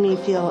that made me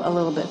feel a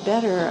little bit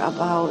better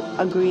about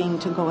agreeing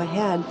to go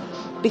ahead,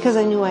 because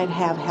I knew I'd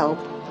have help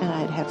and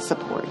I'd have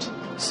support.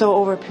 So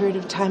over a period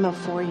of time of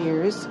 4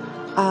 years,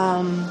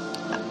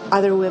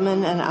 other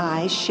women and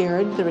I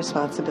shared the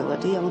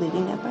responsibility of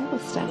leading that Bible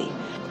study.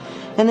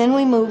 And then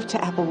we moved to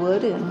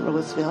Applewood in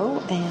Roseville,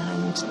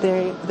 and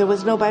there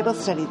was no Bible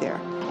study there.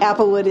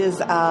 Applewood is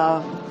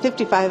a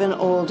 55 and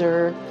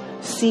older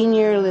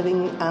senior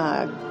living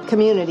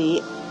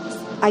community.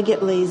 I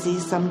get lazy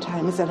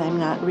sometimes and I'm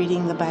not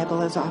reading the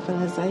Bible as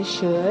often as I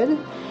should.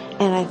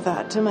 And I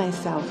thought to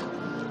myself,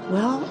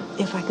 well,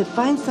 if I could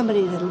find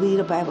somebody to lead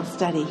a Bible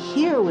study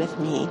here with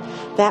me,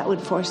 that would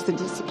force the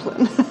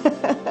discipline.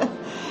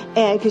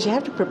 And because you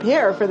have to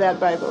prepare for that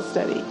Bible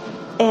study.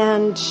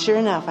 And sure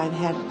enough, I've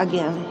had,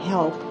 again,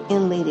 help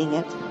in leading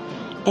it.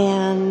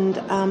 And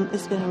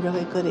it's been a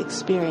really good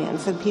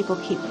experience. And people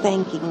keep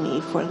thanking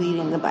me for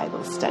leading the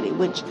Bible study,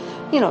 which,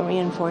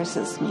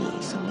 reinforces me.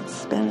 So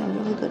it's been a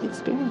really good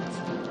experience.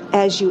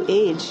 As you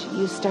age,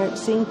 you start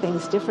seeing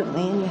things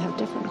differently and you have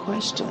different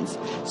questions.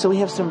 So we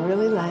have some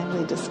really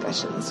lively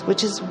discussions,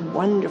 which is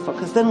wonderful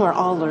because then we're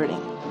all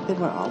learning.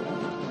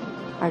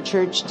 Our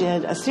church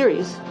did a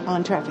series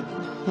on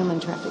trafficking, human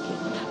trafficking.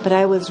 But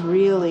I was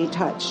really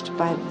touched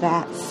by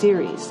that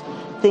series,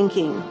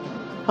 thinking,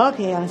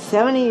 okay, I'm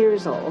 70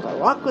 years old. I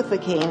walk with a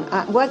cane.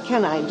 What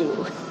can I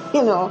do?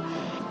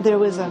 There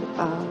was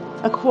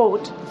a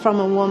quote from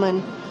a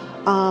woman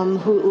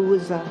who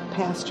was a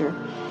pastor.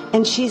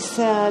 And she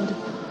said,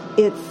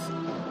 it's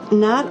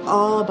not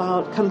all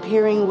about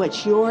comparing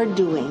what you're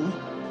doing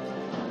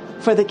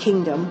for the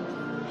kingdom.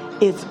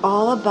 It's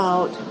all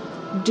about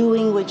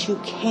doing what you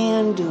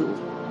can do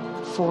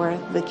for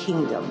the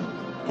kingdom.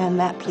 And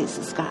that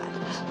pleases God.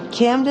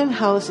 Camden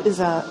House is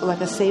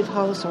like a safe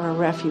house or a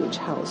refuge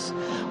house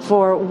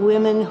for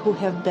women who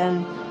have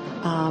been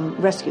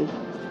rescued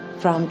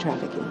from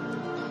trafficking.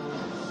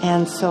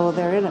 And so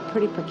they're in a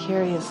pretty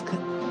precarious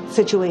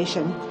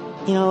situation.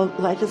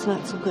 Life is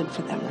not so good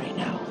for them right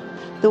now.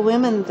 The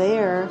women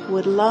there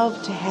would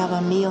love to have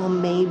a meal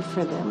made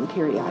for them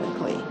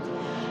periodically.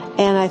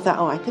 And I thought,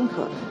 I can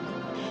cook.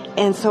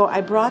 And so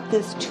I brought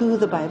this to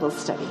the Bible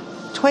study.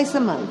 Twice a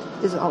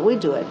month is all we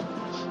do it.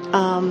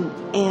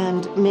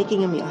 And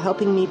making a meal,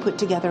 helping me put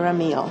together a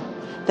meal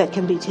that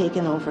can be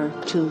taken over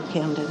to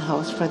Camden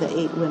House for the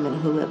 8 women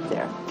who live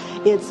there.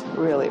 It's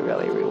really,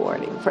 really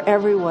rewarding for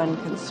everyone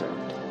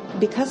concerned.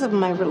 Because of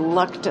my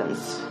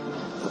reluctance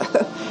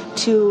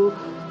to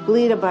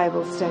lead a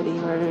Bible study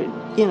or,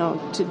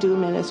 to do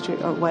ministry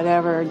or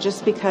whatever,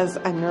 just because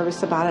I'm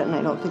nervous about it and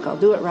I don't think I'll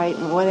do it right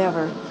and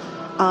whatever,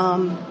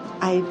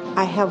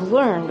 I have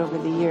learned over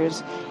the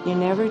years, you're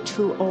never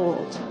too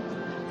old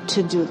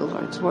to do the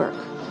Lord's work.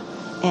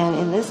 And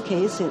in this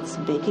case, it's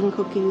baking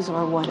cookies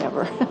or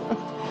whatever,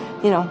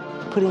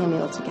 putting a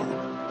meal together.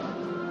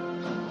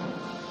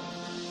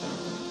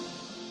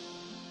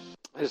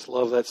 I just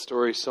love that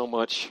story so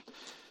much.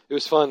 It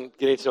was fun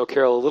getting to know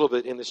Carol a little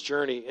bit in this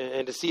journey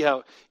and to see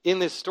how in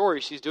this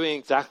story she's doing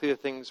exactly the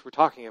things we're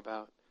talking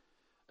about.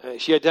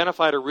 She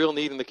identified a real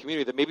need in the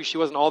community that maybe she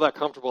wasn't all that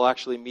comfortable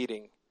actually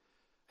meeting.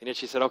 And yet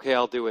she said, okay,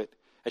 I'll do it.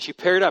 And she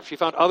paired up. She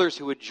found others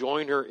who would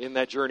join her in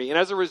that journey. And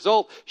as a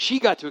result, she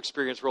got to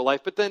experience real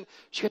life, but then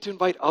she got to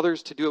invite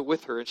others to do it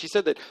with her. And she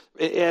said that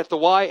at the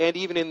Y and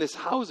even in this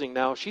housing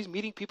now, she's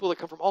meeting people that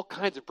come from all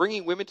kinds of,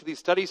 bringing women to these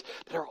studies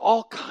that are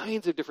all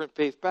kinds of different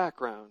faith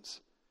backgrounds.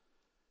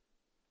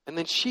 And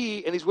then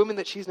she and these women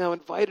that she's now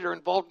invited are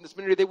involved in this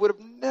ministry they would have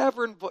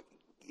never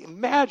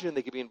imagined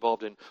they could be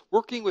involved in.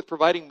 Working with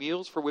providing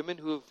meals for women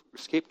who have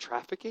escaped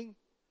trafficking.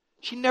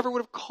 She never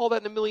would have called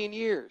that in a million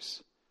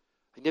years.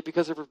 And yet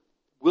because of her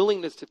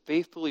willingness to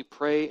faithfully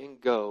pray and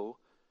go,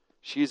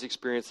 she is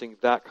experiencing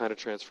that kind of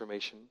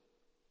transformation.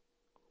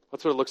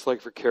 That's what it looks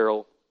like for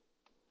Carol.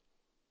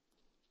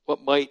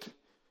 What might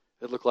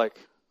it look like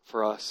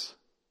for us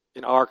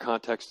in our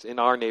context, in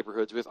our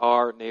neighborhoods, with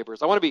our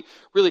neighbors? I want to be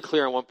really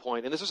clear on one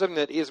point, and this is something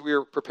that as we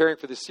were preparing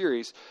for this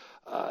series,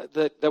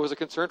 that was a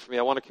concern for me.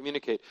 I want to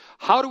communicate.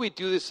 How do we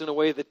do this in a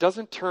way that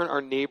doesn't turn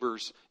our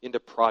neighbors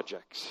into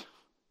projects?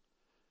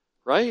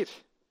 Right?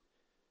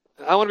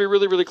 I want to be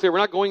really, really clear. We're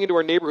not going into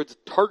our neighborhoods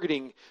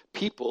targeting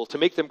people to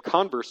make them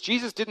converts.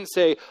 Jesus didn't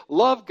say,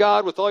 love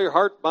God with all your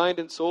heart, mind,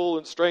 and soul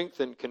and strength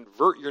and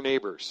convert your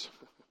neighbors.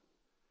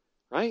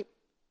 Right?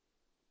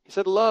 He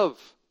said, love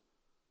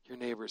your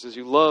neighbors as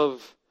you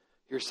love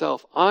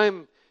yourself.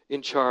 I'm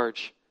in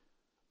charge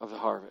of the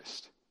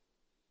harvest.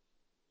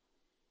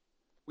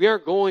 We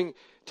aren't going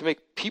to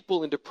make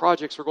people into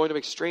projects. We're going to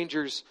make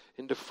strangers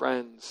into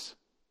friends.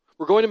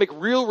 We're going to make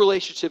real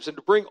relationships and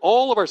to bring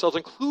all of ourselves,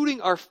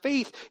 including our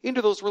faith,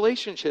 into those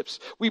relationships.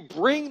 We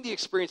bring the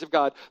experience of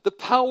God, the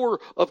power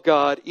of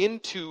God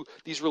into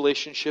these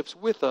relationships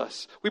with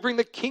us. We bring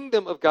the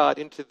kingdom of God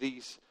into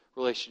these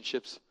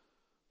relationships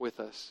with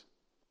us.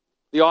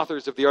 The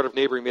authors of The Art of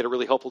Neighboring made a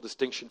really helpful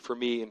distinction for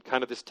me and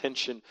kind of this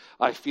tension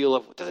I feel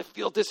of, does it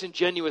feel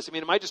disingenuous? I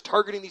mean, am I just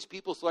targeting these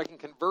people so I can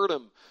convert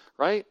them,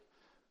 right?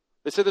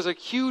 They said there's a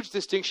huge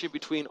distinction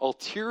between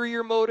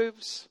ulterior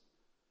motives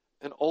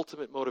and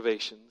ultimate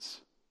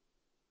motivations.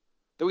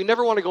 That we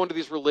never want to go into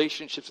these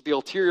relationships with the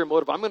ulterior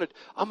motive. I'm going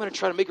to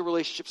try to make a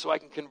relationship so I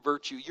can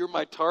convert you. You're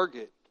my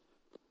target.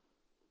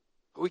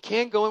 But we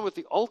can go in with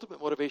the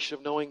ultimate motivation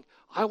of knowing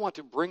I want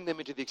to bring them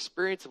into the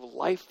experience of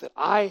life that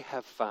I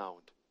have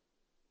found.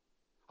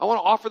 I want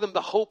to offer them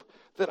the hope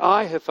that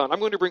I have found. I'm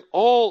going to bring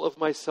all of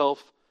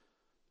myself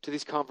to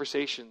these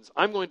conversations.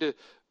 I'm going to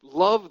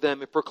love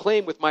them and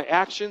proclaim with my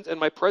actions and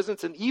my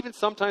presence and even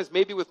sometimes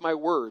maybe with my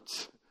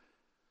words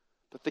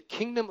that the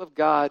kingdom of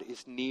God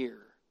is near.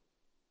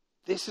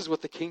 This is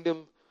what the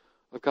kingdom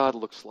of God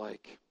looks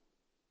like.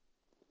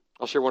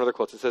 I'll share one other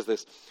quote. It says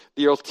this: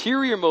 the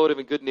ulterior motive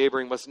in good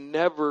neighboring must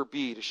never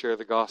be to share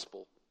the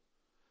gospel.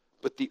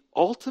 But the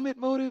ultimate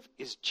motive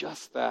is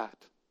just that.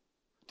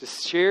 To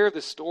share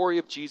the story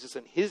of Jesus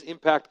and his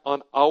impact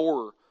on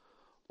our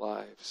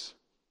lives.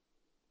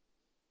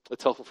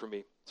 That's helpful for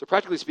me. So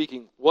practically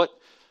speaking, what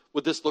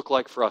would this look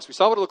like for us? We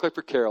saw what it looked like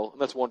for Carol,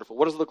 and that's wonderful.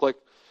 What does it look like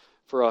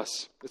for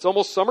us? It's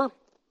almost summer.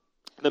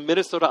 The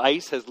Minnesota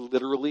ice has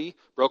literally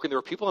broken. There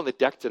were people on the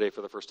deck today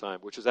for the first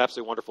time, which is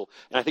absolutely wonderful.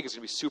 And I think it's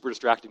going to be super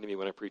distracting to me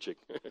when I'm preaching.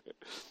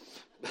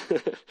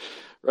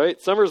 Right?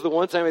 Summer is the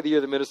one time of the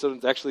year the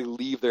Minnesotans actually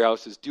leave their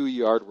houses, do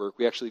yard work.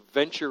 We actually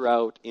venture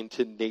out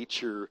into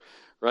nature,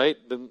 right?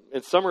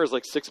 And summer is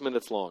like 6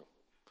 minutes long.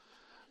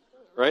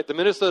 Right? The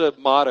Minnesota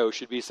motto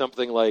should be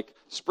something like,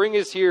 spring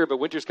is here, but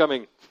winter's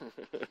coming.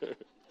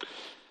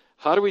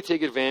 How do we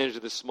take advantage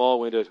of this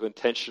small window to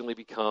intentionally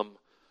become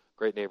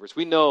great neighbors?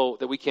 We know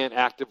that we can't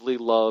actively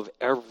love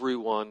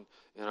everyone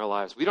in our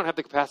lives. We don't have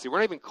the capacity. We're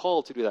not even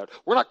called to do that.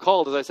 We're not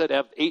called, as I said, to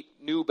have 8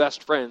 new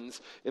best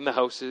friends in the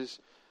houses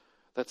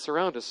that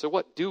surround us. So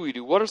what do we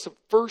do? What are some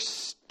first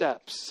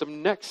steps,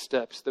 some next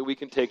steps that we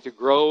can take to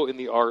grow in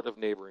the art of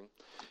neighboring?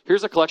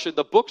 Here's a collection.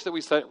 The books that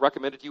we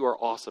recommended to you are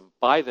awesome.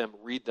 Buy them,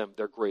 read them.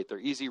 They're great. They're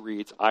easy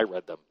reads. I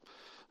read them.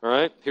 All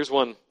right? Here's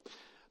one.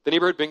 The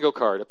Neighborhood Bingo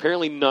Card.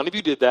 Apparently none of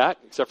you did that,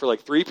 except for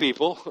like 3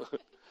 people.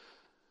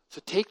 So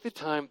take the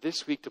time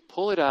this week to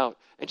pull it out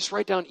and just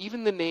write down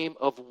even the name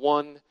of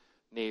one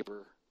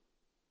neighbor.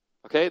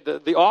 Okay?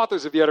 The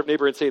authors of The Art of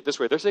Neighboring say it this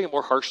way. They're saying it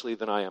more harshly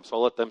than I am, so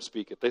I'll let them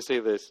speak it. They say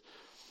this: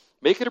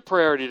 make it a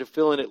priority to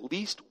fill in at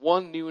least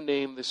one new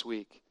name this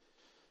week.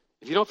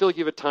 If you don't feel like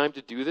you have time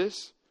to do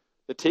this,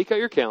 then take out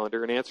your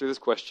calendar and answer this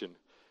question.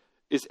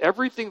 Is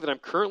everything that I'm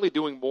currently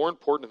doing more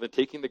important than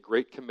taking the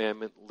Great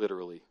Commandment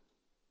literally?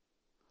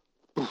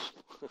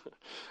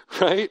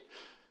 Right?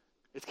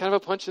 It's kind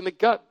of a punch in the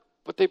gut.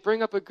 But they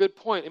bring up a good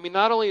point. I mean,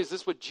 not only is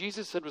this what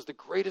Jesus said was the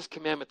greatest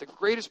commandment, the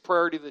greatest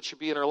priority that should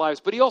be in our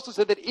lives, but he also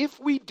said that if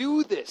we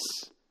do this,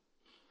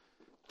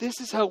 this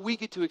is how we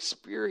get to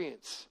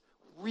experience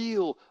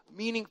real,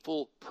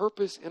 meaningful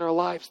purpose in our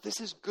lives.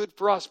 This is good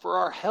for us, for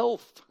our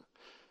health.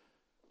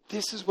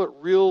 This is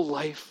what real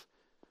life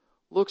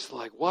looks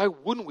like. Why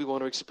wouldn't we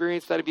want to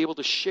experience that and be able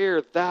to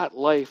share that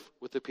life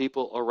with the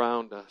people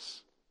around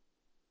us?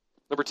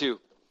 Number 2,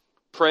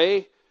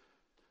 pray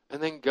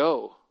and then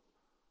go.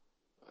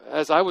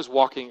 As I was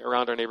walking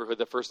around our neighborhood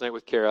the first night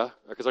with Kara,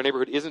 because our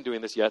neighborhood isn't doing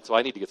this yet, so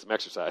I need to get some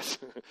exercise.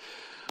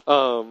 We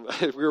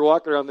were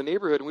walking around the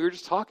neighborhood, and we were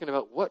just talking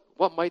about what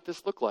might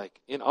this look like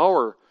in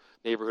our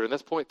neighborhood. And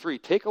that's point 3.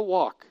 Take a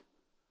walk.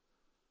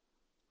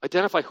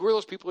 Identify who are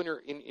those people in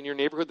your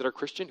neighborhood that are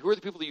Christian. Who are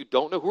the people that you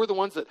don't know? Who are the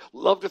ones that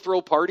love to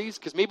throw parties?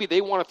 Because maybe they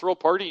want to throw a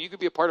party. You could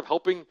be a part of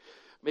helping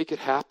make it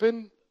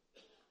happen.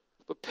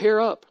 But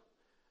pair up.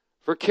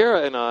 For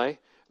Kara and I,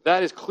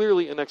 that is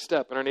clearly a next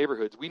step in our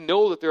neighborhoods. We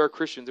know that there are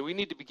Christians, and we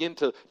need to begin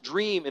to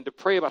dream and to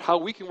pray about how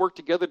we can work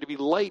together to be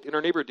light in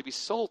our neighborhood, to be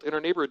salt in our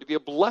neighborhood, to be a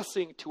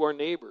blessing to our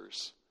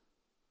neighbors,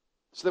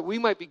 so that we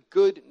might be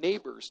good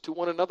neighbors to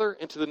one another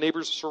and to the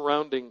neighbors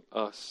surrounding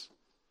us.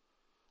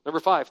 Number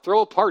 5,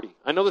 throw a party.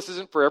 I know this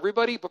isn't for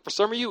everybody, but for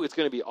some of you, it's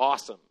going to be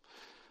awesome.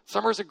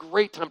 Summer is a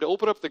great time to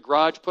open up the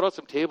garage, put out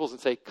some tables,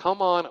 and say,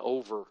 come on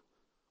over.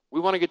 We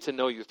want to get to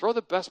know you. Throw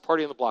the best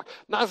party on the block.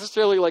 Not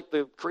necessarily like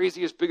the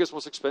craziest, biggest,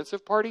 most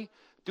expensive party.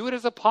 Do it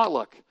as a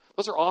potluck.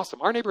 Those are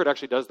awesome. Our neighborhood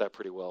actually does that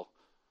pretty well.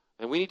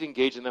 And we need to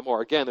engage in that more.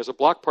 Again, there's a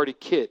block party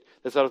kit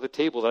that's out at the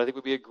table that I think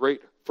would be a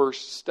great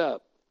first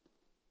step.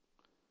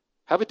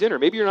 Have a dinner.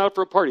 Maybe you're not up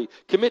for a party.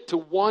 Commit to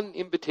one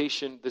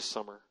invitation this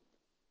summer.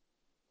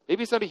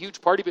 Maybe it's not a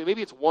huge party, but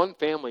maybe it's one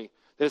family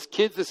that has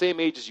kids the same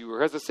age as you,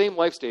 or has the same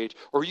life stage,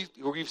 or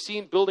you've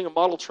seen building a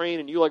model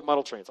train and you like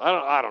model trains.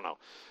 I don't know.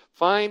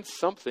 Find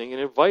something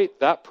and invite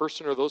that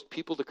person or those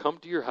people to come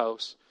to your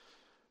house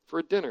for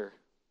a dinner.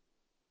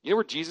 You know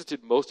where Jesus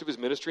did most of his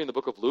ministry in the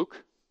book of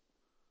Luke?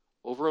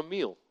 Over a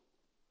meal.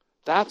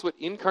 That's what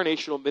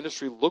incarnational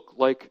ministry looked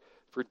like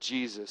for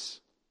Jesus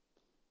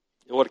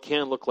and what it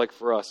can look like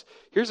for us.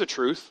 Here's the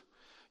truth.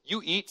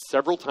 You eat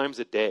several times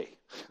a day.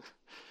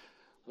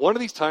 One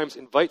of these times,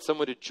 invite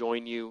someone to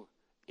join you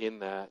in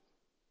that.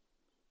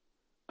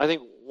 I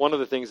think one of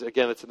the things,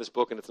 again, that's in this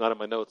book, and it's not in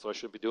my notes, so I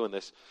shouldn't be doing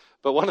this,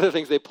 but one of the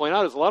things they point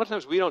out is a lot of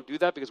times we don't do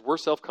that because we're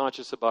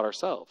self-conscious about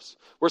ourselves.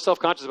 We're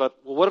self-conscious about,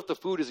 well, what if the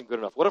food isn't good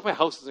enough? What if my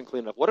house isn't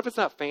clean enough? What if it's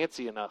not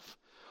fancy enough?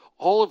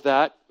 All of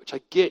that, which I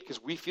get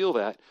because we feel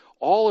that,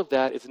 all of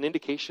that is an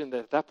indication that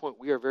at that point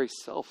we are very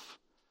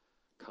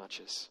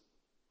self-conscious.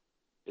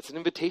 It's an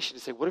invitation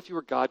to say, what if you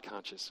were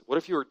God-conscious? What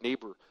if you were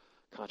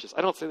neighbor-conscious?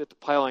 I don't say that to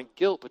pile on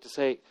guilt, but to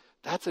say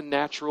that's a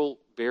natural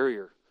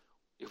barrier.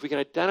 If we can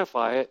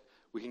identify it,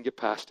 we can get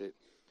past it.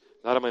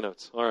 Not on my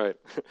notes. All right.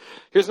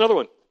 Here's another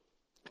one.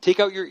 Take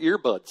out your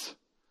earbuds,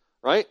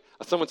 right?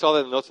 Someone saw that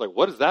in the notes, like,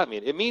 what does that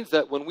mean? It means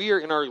that when we are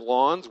in our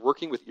lawns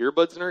working with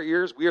earbuds in our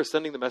ears, we are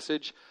sending the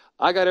message,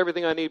 I got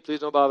everything I need.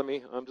 Please don't bother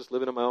me. I'm just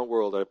living in my own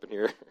world up in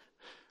here,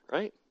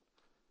 right?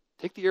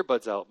 Take the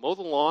earbuds out. Mow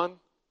the lawn.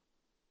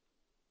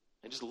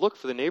 And just look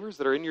for the neighbors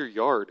that are in your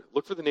yard.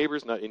 Look for the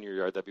neighbors not in your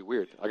yard. That'd be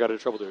weird. I got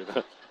into trouble doing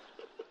that.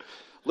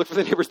 Look for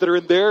the neighbors that are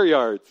in their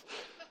yards.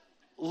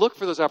 Look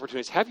for those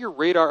opportunities. Have your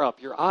radar up,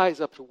 your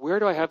eyes up to where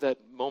do I have that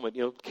moment?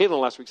 You know,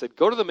 Caitlin last week said,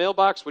 go to the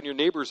mailbox when your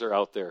neighbors are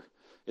out there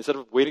instead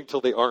of waiting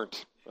till they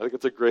aren't. I think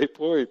it's a great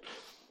point.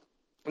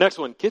 Next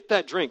one, get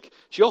that drink.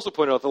 She also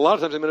pointed out that a lot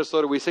of times in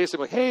Minnesota we say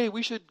something like, hey,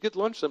 we should get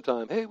lunch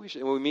sometime. Hey, we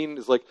should. And what we mean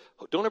is like,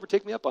 oh, don't ever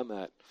take me up on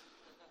that.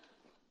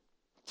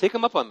 Take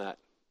them up on that.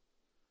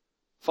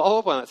 Follow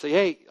up on that. Say,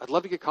 hey, I'd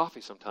love to get coffee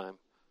sometime.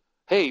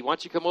 Hey, why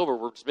don't you come over?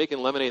 We're just making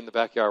lemonade in the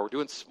backyard. We're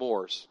doing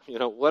s'mores. You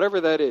know,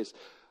 whatever that is.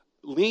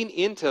 Lean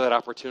into that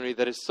opportunity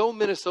that is so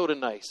Minnesota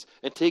nice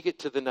and take it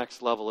to the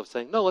next level of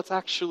saying, no, let's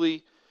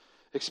actually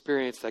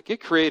experience that.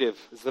 Get creative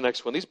is the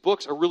next one. These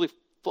books are really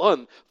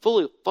fun, full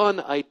of fun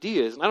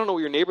ideas. And I don't know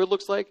what your neighborhood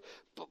looks like,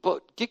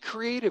 but get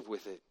creative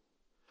with it.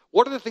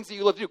 What are the things that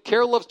you love to do?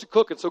 Carol loves to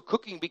cook, and so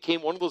cooking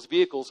became one of those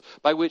vehicles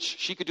by which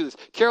she could do this.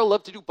 Carol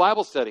loved to do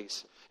Bible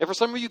studies. And for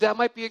some of you, that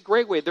might be a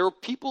great way. There are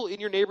people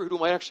in your neighborhood who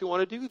might actually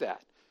want to do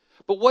that.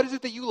 But what is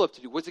it that you love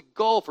to do? Was it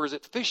golf, or is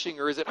it fishing,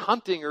 or is it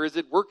hunting, or is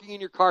it working in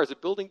your car? Is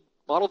it building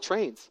model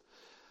trains?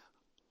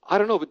 I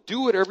don't know, but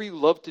do whatever you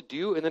love to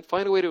do, and then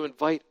find a way to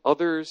invite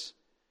others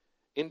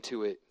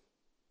into it.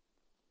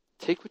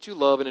 Take what you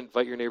love and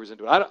invite your neighbors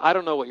into it. I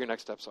don't know what your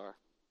next steps are.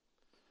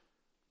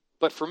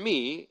 But for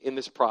me, in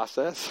this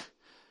process,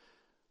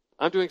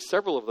 I'm doing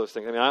several of those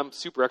things. I mean, I'm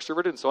super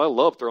extroverted, and so I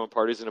love throwing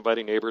parties and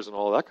inviting neighbors and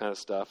all that kind of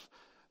stuff.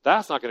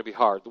 That's not going to be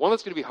hard. The one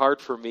that's going to be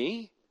hard for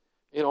me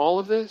in all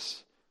of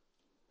this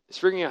is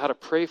figuring out how to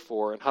pray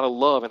for and how to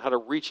love and how to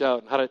reach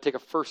out and how to take a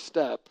first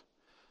step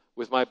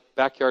with my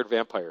backyard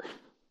vampire.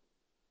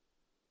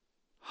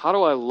 How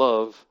do I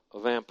love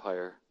a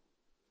vampire?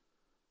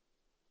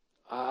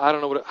 I don't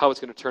know how it's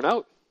going to turn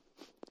out.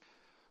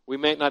 We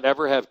may not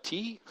ever have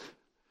tea.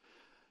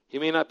 He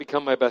may not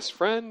become my best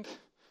friend.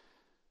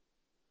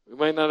 We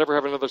might not ever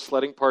have another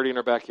sledding party in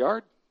our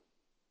backyard.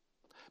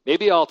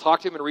 Maybe I'll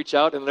talk to him and reach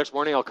out, and the next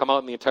morning I'll come out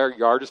and the entire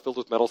yard is filled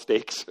with metal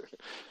stakes.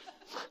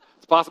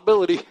 It's a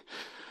possibility.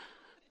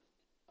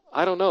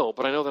 I don't know,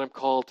 but I know that I'm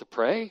called to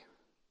pray.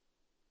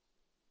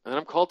 And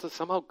I'm called to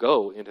somehow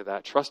go into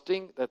that,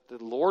 trusting that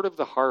the Lord of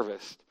the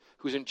harvest,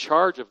 who's in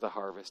charge of the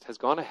harvest, has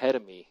gone ahead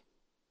of me.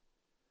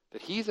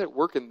 That he's at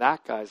work in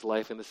that guy's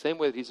life in the same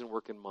way that he's at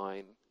work in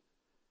mine.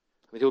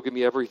 And that he'll give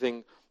me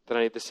everything that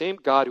I need. The same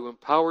God who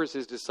empowers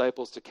his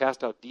disciples to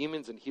cast out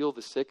demons and heal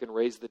the sick and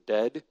raise the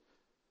dead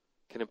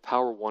can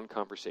empower one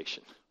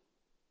conversation.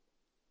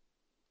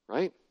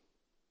 Right?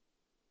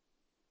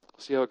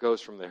 We'll see how it goes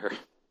from there.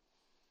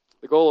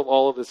 The goal of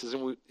all of this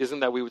isn't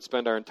that we would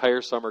spend our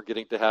entire summer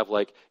getting to have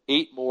like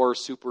 8 more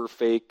super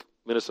fake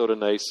Minnesota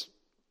nice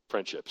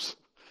friendships.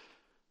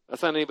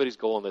 That's not anybody's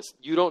goal in this.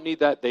 You don't need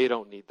that. They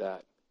don't need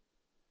that.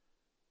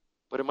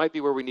 But it might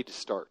be where we need to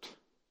start.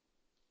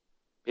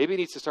 Maybe it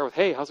needs to start with,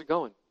 hey, how's it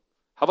going?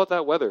 How about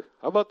that weather?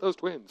 How about those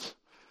twins?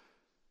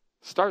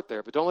 Start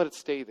there, but don't let it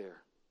stay there.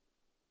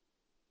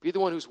 Be the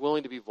one who's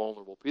willing to be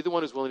vulnerable. Be the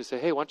one who's willing to say,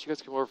 hey, why don't you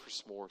guys come over for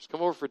s'mores?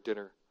 Come over for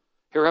dinner.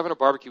 Hey, we're having a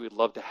barbecue. We'd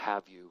love to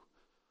have you.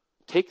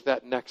 Take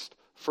that next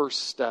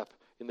first step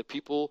in the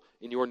people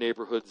in your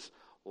neighborhood's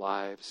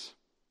lives.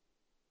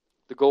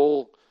 The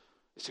goal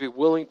is to be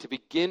willing to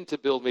begin to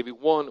build maybe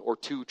 1 or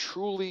 2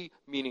 truly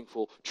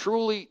meaningful,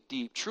 truly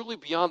deep, truly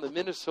beyond the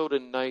Minnesota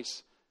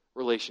nice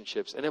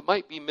relationships. And it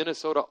might be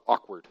Minnesota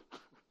awkward.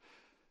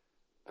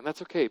 And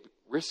that's okay.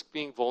 Risk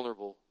being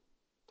vulnerable.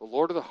 The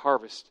Lord of the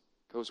harvest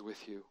goes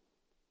with you.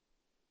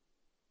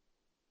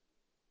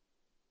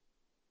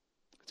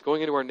 It's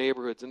going into our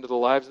neighborhoods, into the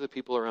lives of the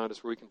people around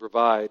us where we can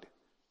provide.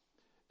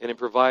 And in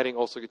providing,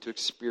 also get to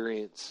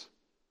experience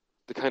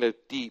the kind of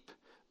deep,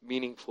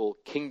 meaningful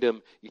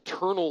kingdom,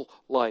 eternal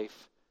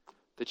life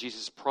that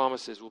Jesus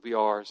promises will be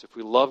ours if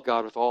we love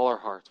God with all our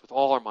hearts, with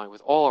all our mind,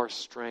 with all our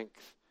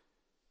strength.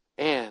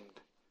 And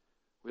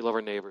we love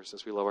our neighbors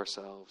as we love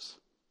ourselves,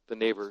 the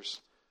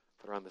neighbors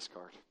that are on this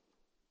card.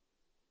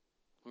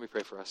 Let me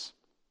pray for us.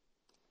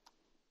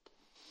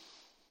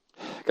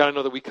 God, I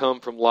know that we come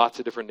from lots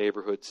of different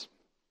neighborhoods.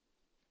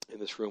 In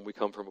this room, we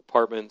come from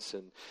apartments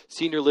and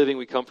senior living.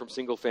 We come from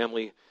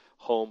single-family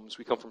homes.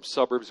 We come from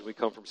suburbs and we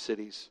come from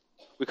cities.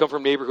 We come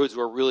from neighborhoods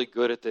who are really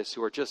good at this,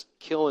 who are just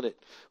killing it,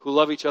 who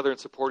love each other and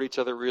support each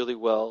other really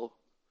well.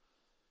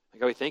 And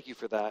God, we thank you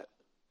for that.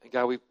 And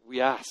God,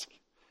 we ask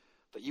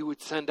that you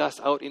would send us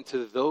out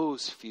into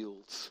those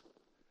fields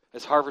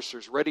as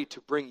harvesters, ready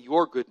to bring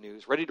your good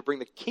news, ready to bring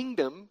the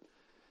kingdom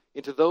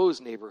into those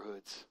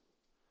neighborhoods,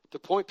 to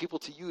point people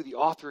to you, the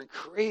author and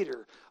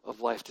creator of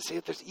life, to say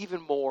that there's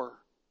even more.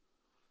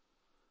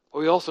 But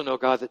we also know,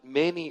 God, that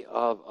many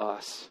of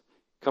us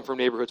come from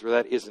neighborhoods where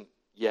that isn't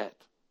yet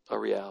a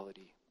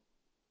reality.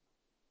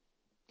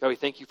 God, we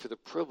thank you for the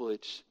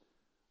privilege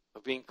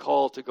of being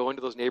called to go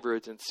into those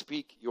neighborhoods and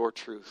speak your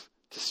truth,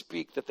 to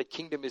speak that the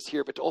kingdom is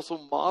here, but to also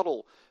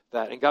model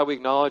that. And God, we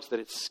acknowledge that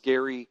it's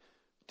scary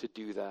to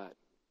do that.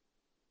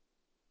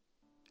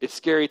 It's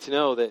scary to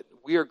know that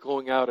we are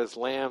going out as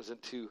lambs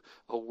into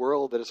a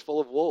world that is full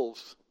of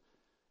wolves.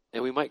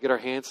 And we might get our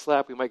hands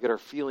slapped. We might get our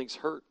feelings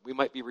hurt. We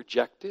might be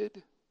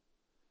rejected.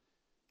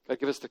 God,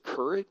 give us the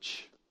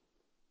courage.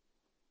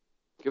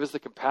 Give us the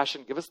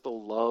compassion. Give us the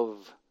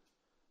love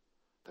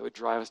that would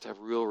drive us to have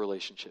real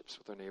relationships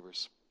with our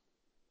neighbors.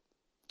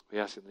 We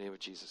ask in the name of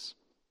Jesus.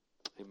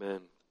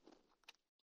 Amen.